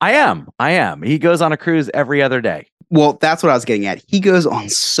 Scott? I am. He goes on a cruise every other day. Well, that's what I was getting at. He goes on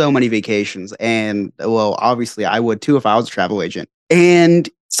so many vacations, and well, obviously I would too if I was a travel agent. And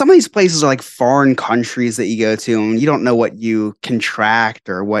some of these places are like foreign countries that you go to, and you don't know what you contract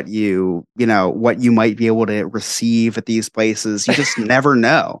or what you might be able to receive at these places. You just never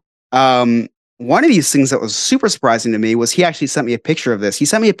know. One of these things that was super surprising to me was he actually sent me a picture of this. He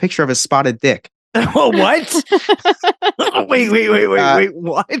sent me a picture of his spotted dick. Oh, what? Wait,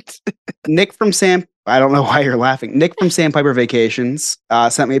 what? Nick from I don't know why you're laughing. Nick from Sandpiper Vacations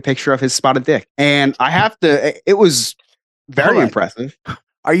sent me a picture of his spotted dick. And I have to, it was very impressive.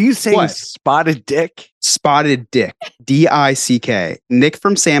 Are you saying What? spotted dick? Spotted dick. DICK. Nick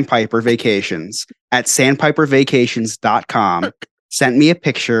from Sandpiper Vacations at sandpipervacations.com sent me a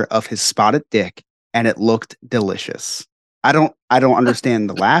picture of his spotted dick, and it looked delicious. I don't understand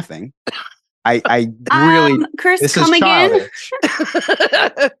the laughing. I really, Chris, this come is again.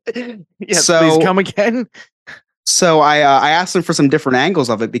 Yes, So- please come again. So I asked him for some different angles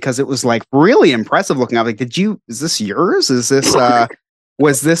of it because it was like really impressive looking. I was like, is this yours? Is this,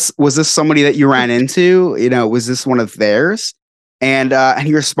 was this somebody that you ran into? Was this one of theirs? And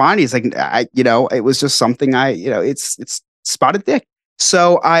he responded, he's like, it was just something it's spotted dick.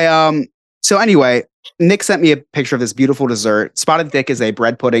 So so anyway, Nick sent me a picture of this beautiful dessert. Spotted dick is a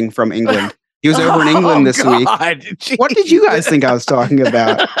bread pudding from England. He was over in England this week. Jeez. What did you guys think I was talking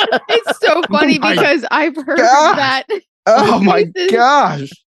about? It's so funny my because I've heard God. that. Oh my Places. gosh.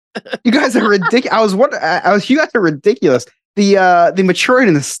 You guys are ridiculous. You guys are ridiculous. The maturity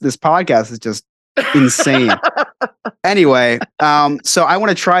in this podcast is just insane. Anyway, so I want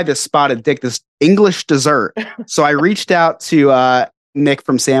to try this spotted dick, this English dessert. So I reached out to Nick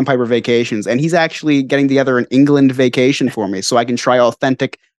from Sandpiper Vacations, and he's actually getting together an England vacation for me so I can try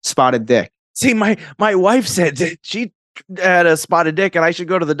authentic spotted dick. See, my wife said that she had a spotted dick and I should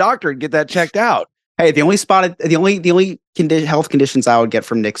go to the doctor and get that checked out. Hey, the only health conditions I would get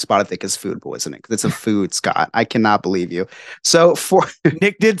from Nick's spotted dick is food poisoning because it's a food, Scott. I cannot believe you. So for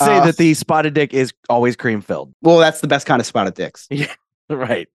Nick did say that the spotted dick is always cream filled. well, that's the best kind of spotted dicks. Yeah,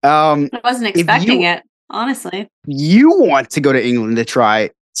 right. I wasn't if expecting you- it, honestly. You want to go to England to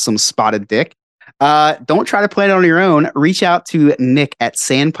try some spotted dick. Don't try to plan it on your own. Reach out to Nick at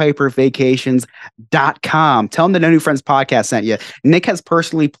sandpipervacations.com. Tell him the No New Friends podcast sent you. Nick has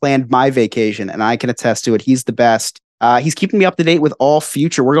personally planned my vacation, and I can attest to it. He's the best. He's keeping me up to date with all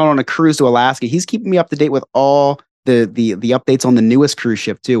future. We're going on a cruise to Alaska. He's keeping me up to date with all the updates on the newest cruise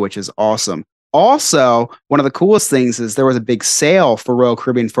ship too, which is awesome. Also, one of the coolest things is there was a big sale for Royal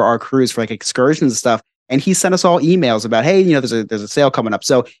Caribbean for our cruise for like excursions and stuff. And he sent us all emails about, hey, there's a sale coming up.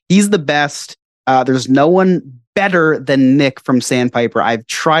 So he's the best. There's no one better than Nick from Sandpiper. I've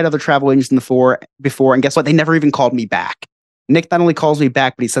tried other travel agents before, and guess what? They never even called me back. Nick not only calls me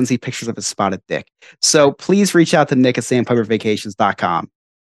back, but he sends me pictures of his spotted dick. So please reach out to Nick at sandpipervacations.com.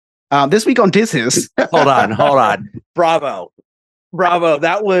 This week on Disney. Hold on. Bravo.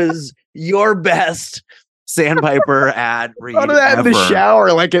 That was your best Sandpiper ad read I thought of that in the ever.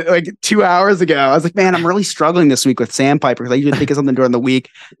 shower like 2 hours ago. I was like, man, I'm really struggling this week with Sandpiper because I usually think of something during the week.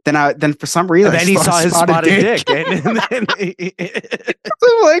 Then for some reason, And then he saw his spotted dick. And then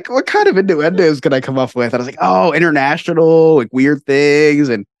I'm like, what kind of innuendos could I come up with? And I was like, oh, international, like weird things.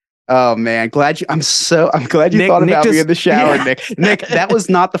 And oh man, I'm glad you Nick- thought about Nick me just- in the shower, yeah. Nick. Nick, that was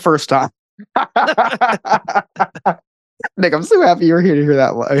not the first time. Nick, I'm so happy you're here to hear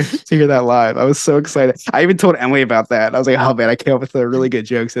that live. I was so excited. I even told Emily about that. I was like, oh man, I came up with a really good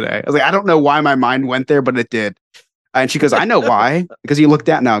joke today. I was like, I don't know why my mind went there, but it did. And she goes, I know why, because you looked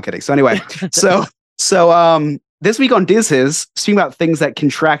down. No, I'm kidding. So anyway, so this week on Diz His, speaking about things that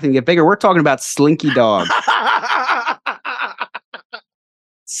contract and get bigger, we're talking about Slinky Dog.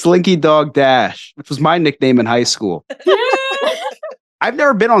 Slinky Dog Dash, which was my nickname in high school. I've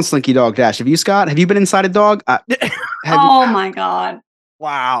never been on Slinky Dog Dash. Have you, Scott? Have you been inside a dog? Oh my God.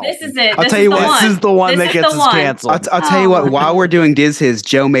 Wow. This is it. I'll tell you what. This is the one that gets us canceled. I'll tell you what. While we're doing Diz His,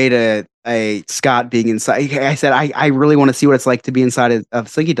 Joe made a Scott being inside. I said, I really want to see what it's like to be inside of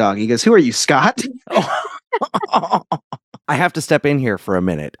Slinky Dog. He goes, "Who are you, Scott?" I have to step in here for a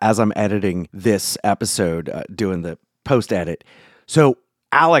minute as I'm editing this episode, doing the post edit. So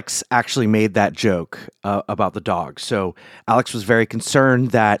Alex actually made that joke about the dog. So Alex was very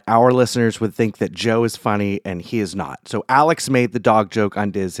concerned that our listeners would think that Joe is funny and he is not. So Alex made the dog joke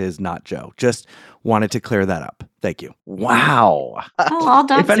on Diz His, not Joe. Just wanted to clear that up. Thank you. Wow.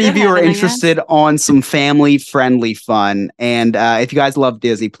 If any of you are interested on some family-friendly fun, and if you guys love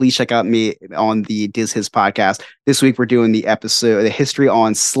Disney, please check out me on the Diz His podcast. This week we're doing the history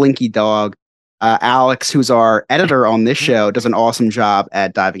on Slinky Dog. Alex, who's our editor on this show, does an awesome job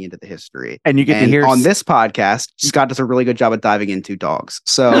at diving into the history. And you get to hear on this podcast, Scott does a really good job at diving into dogs.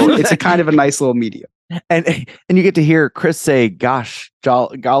 So it's a kind of a nice little medium. And you get to hear Chris say, "Gosh,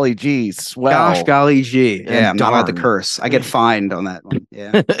 golly gee, swell." Gosh, golly gee. Yeah, I'm not allowed to darn. curse. I get fined on that one.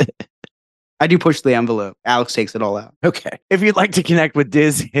 Yeah. I do push the envelope. Alex takes it all out. Okay. If you'd like to connect with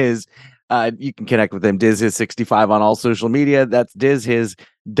Diz His, you can connect with him, DizHis65 on all social media. That's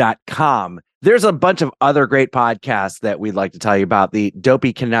DizHis.com. There's a bunch of other great podcasts that we'd like to tell you about. The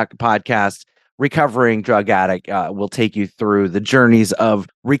Dopey Canuck podcast, recovering drug addict, will take you through the journeys of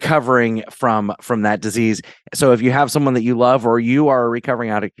recovering from that disease. So if you have someone that you love or you are a recovering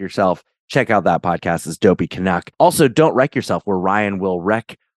addict yourself, check out that podcast. It's Dopey Canuck. Also, Don't Wreck Yourself, where Ryan will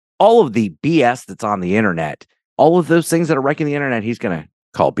wreck all of the BS that's on the internet. All of those things that are wrecking the internet, he's going to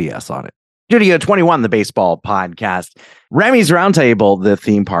call BS on it. Studio 21, the baseball podcast. Remy's Roundtable, the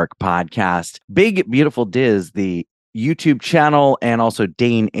theme park podcast. Big Beautiful Diz, the YouTube channel, and also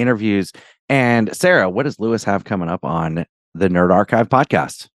Dane interviews. And Sarah, what does Lewis have coming up on the Nerd Archive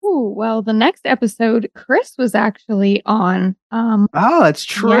podcast? Ooh, well, the next episode, Chris was actually on. Oh, that's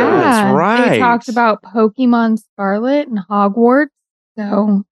true. Yeah, That's right. They talked about Pokemon Scarlet and Hogwarts.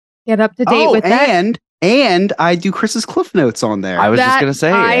 So get up to date with that. And I do Chris's Cliff Notes on there. I was just going to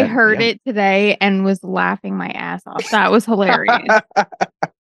say. I heard it today and was laughing my ass off. That was hilarious.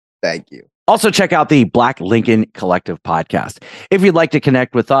 Thank you. Also, check out the Black Lincoln Collective podcast. If you'd like to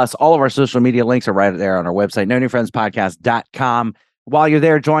connect with us, all of our social media links are right there on our website, nonewfriendspodcast.com. While you're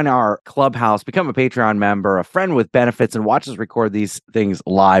there, join our clubhouse, become a Patreon member, a friend with benefits, and watch us record these things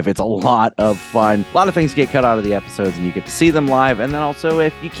live. It's a lot of fun. A lot of things get cut out of the episodes, and you get to see them live. And then also,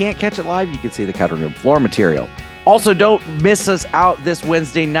 if you can't catch it live, you can see the cutting room floor material. Also, don't miss us out this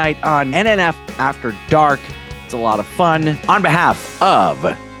Wednesday night on NNF After Dark. It's a lot of fun. On behalf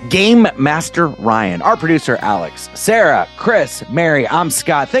of Game Master Ryan, our producer Alex, Sarah, Chris, Mary, I'm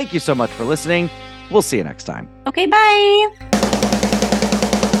Scott. Thank you so much for listening. We'll see you next time. Okay, bye.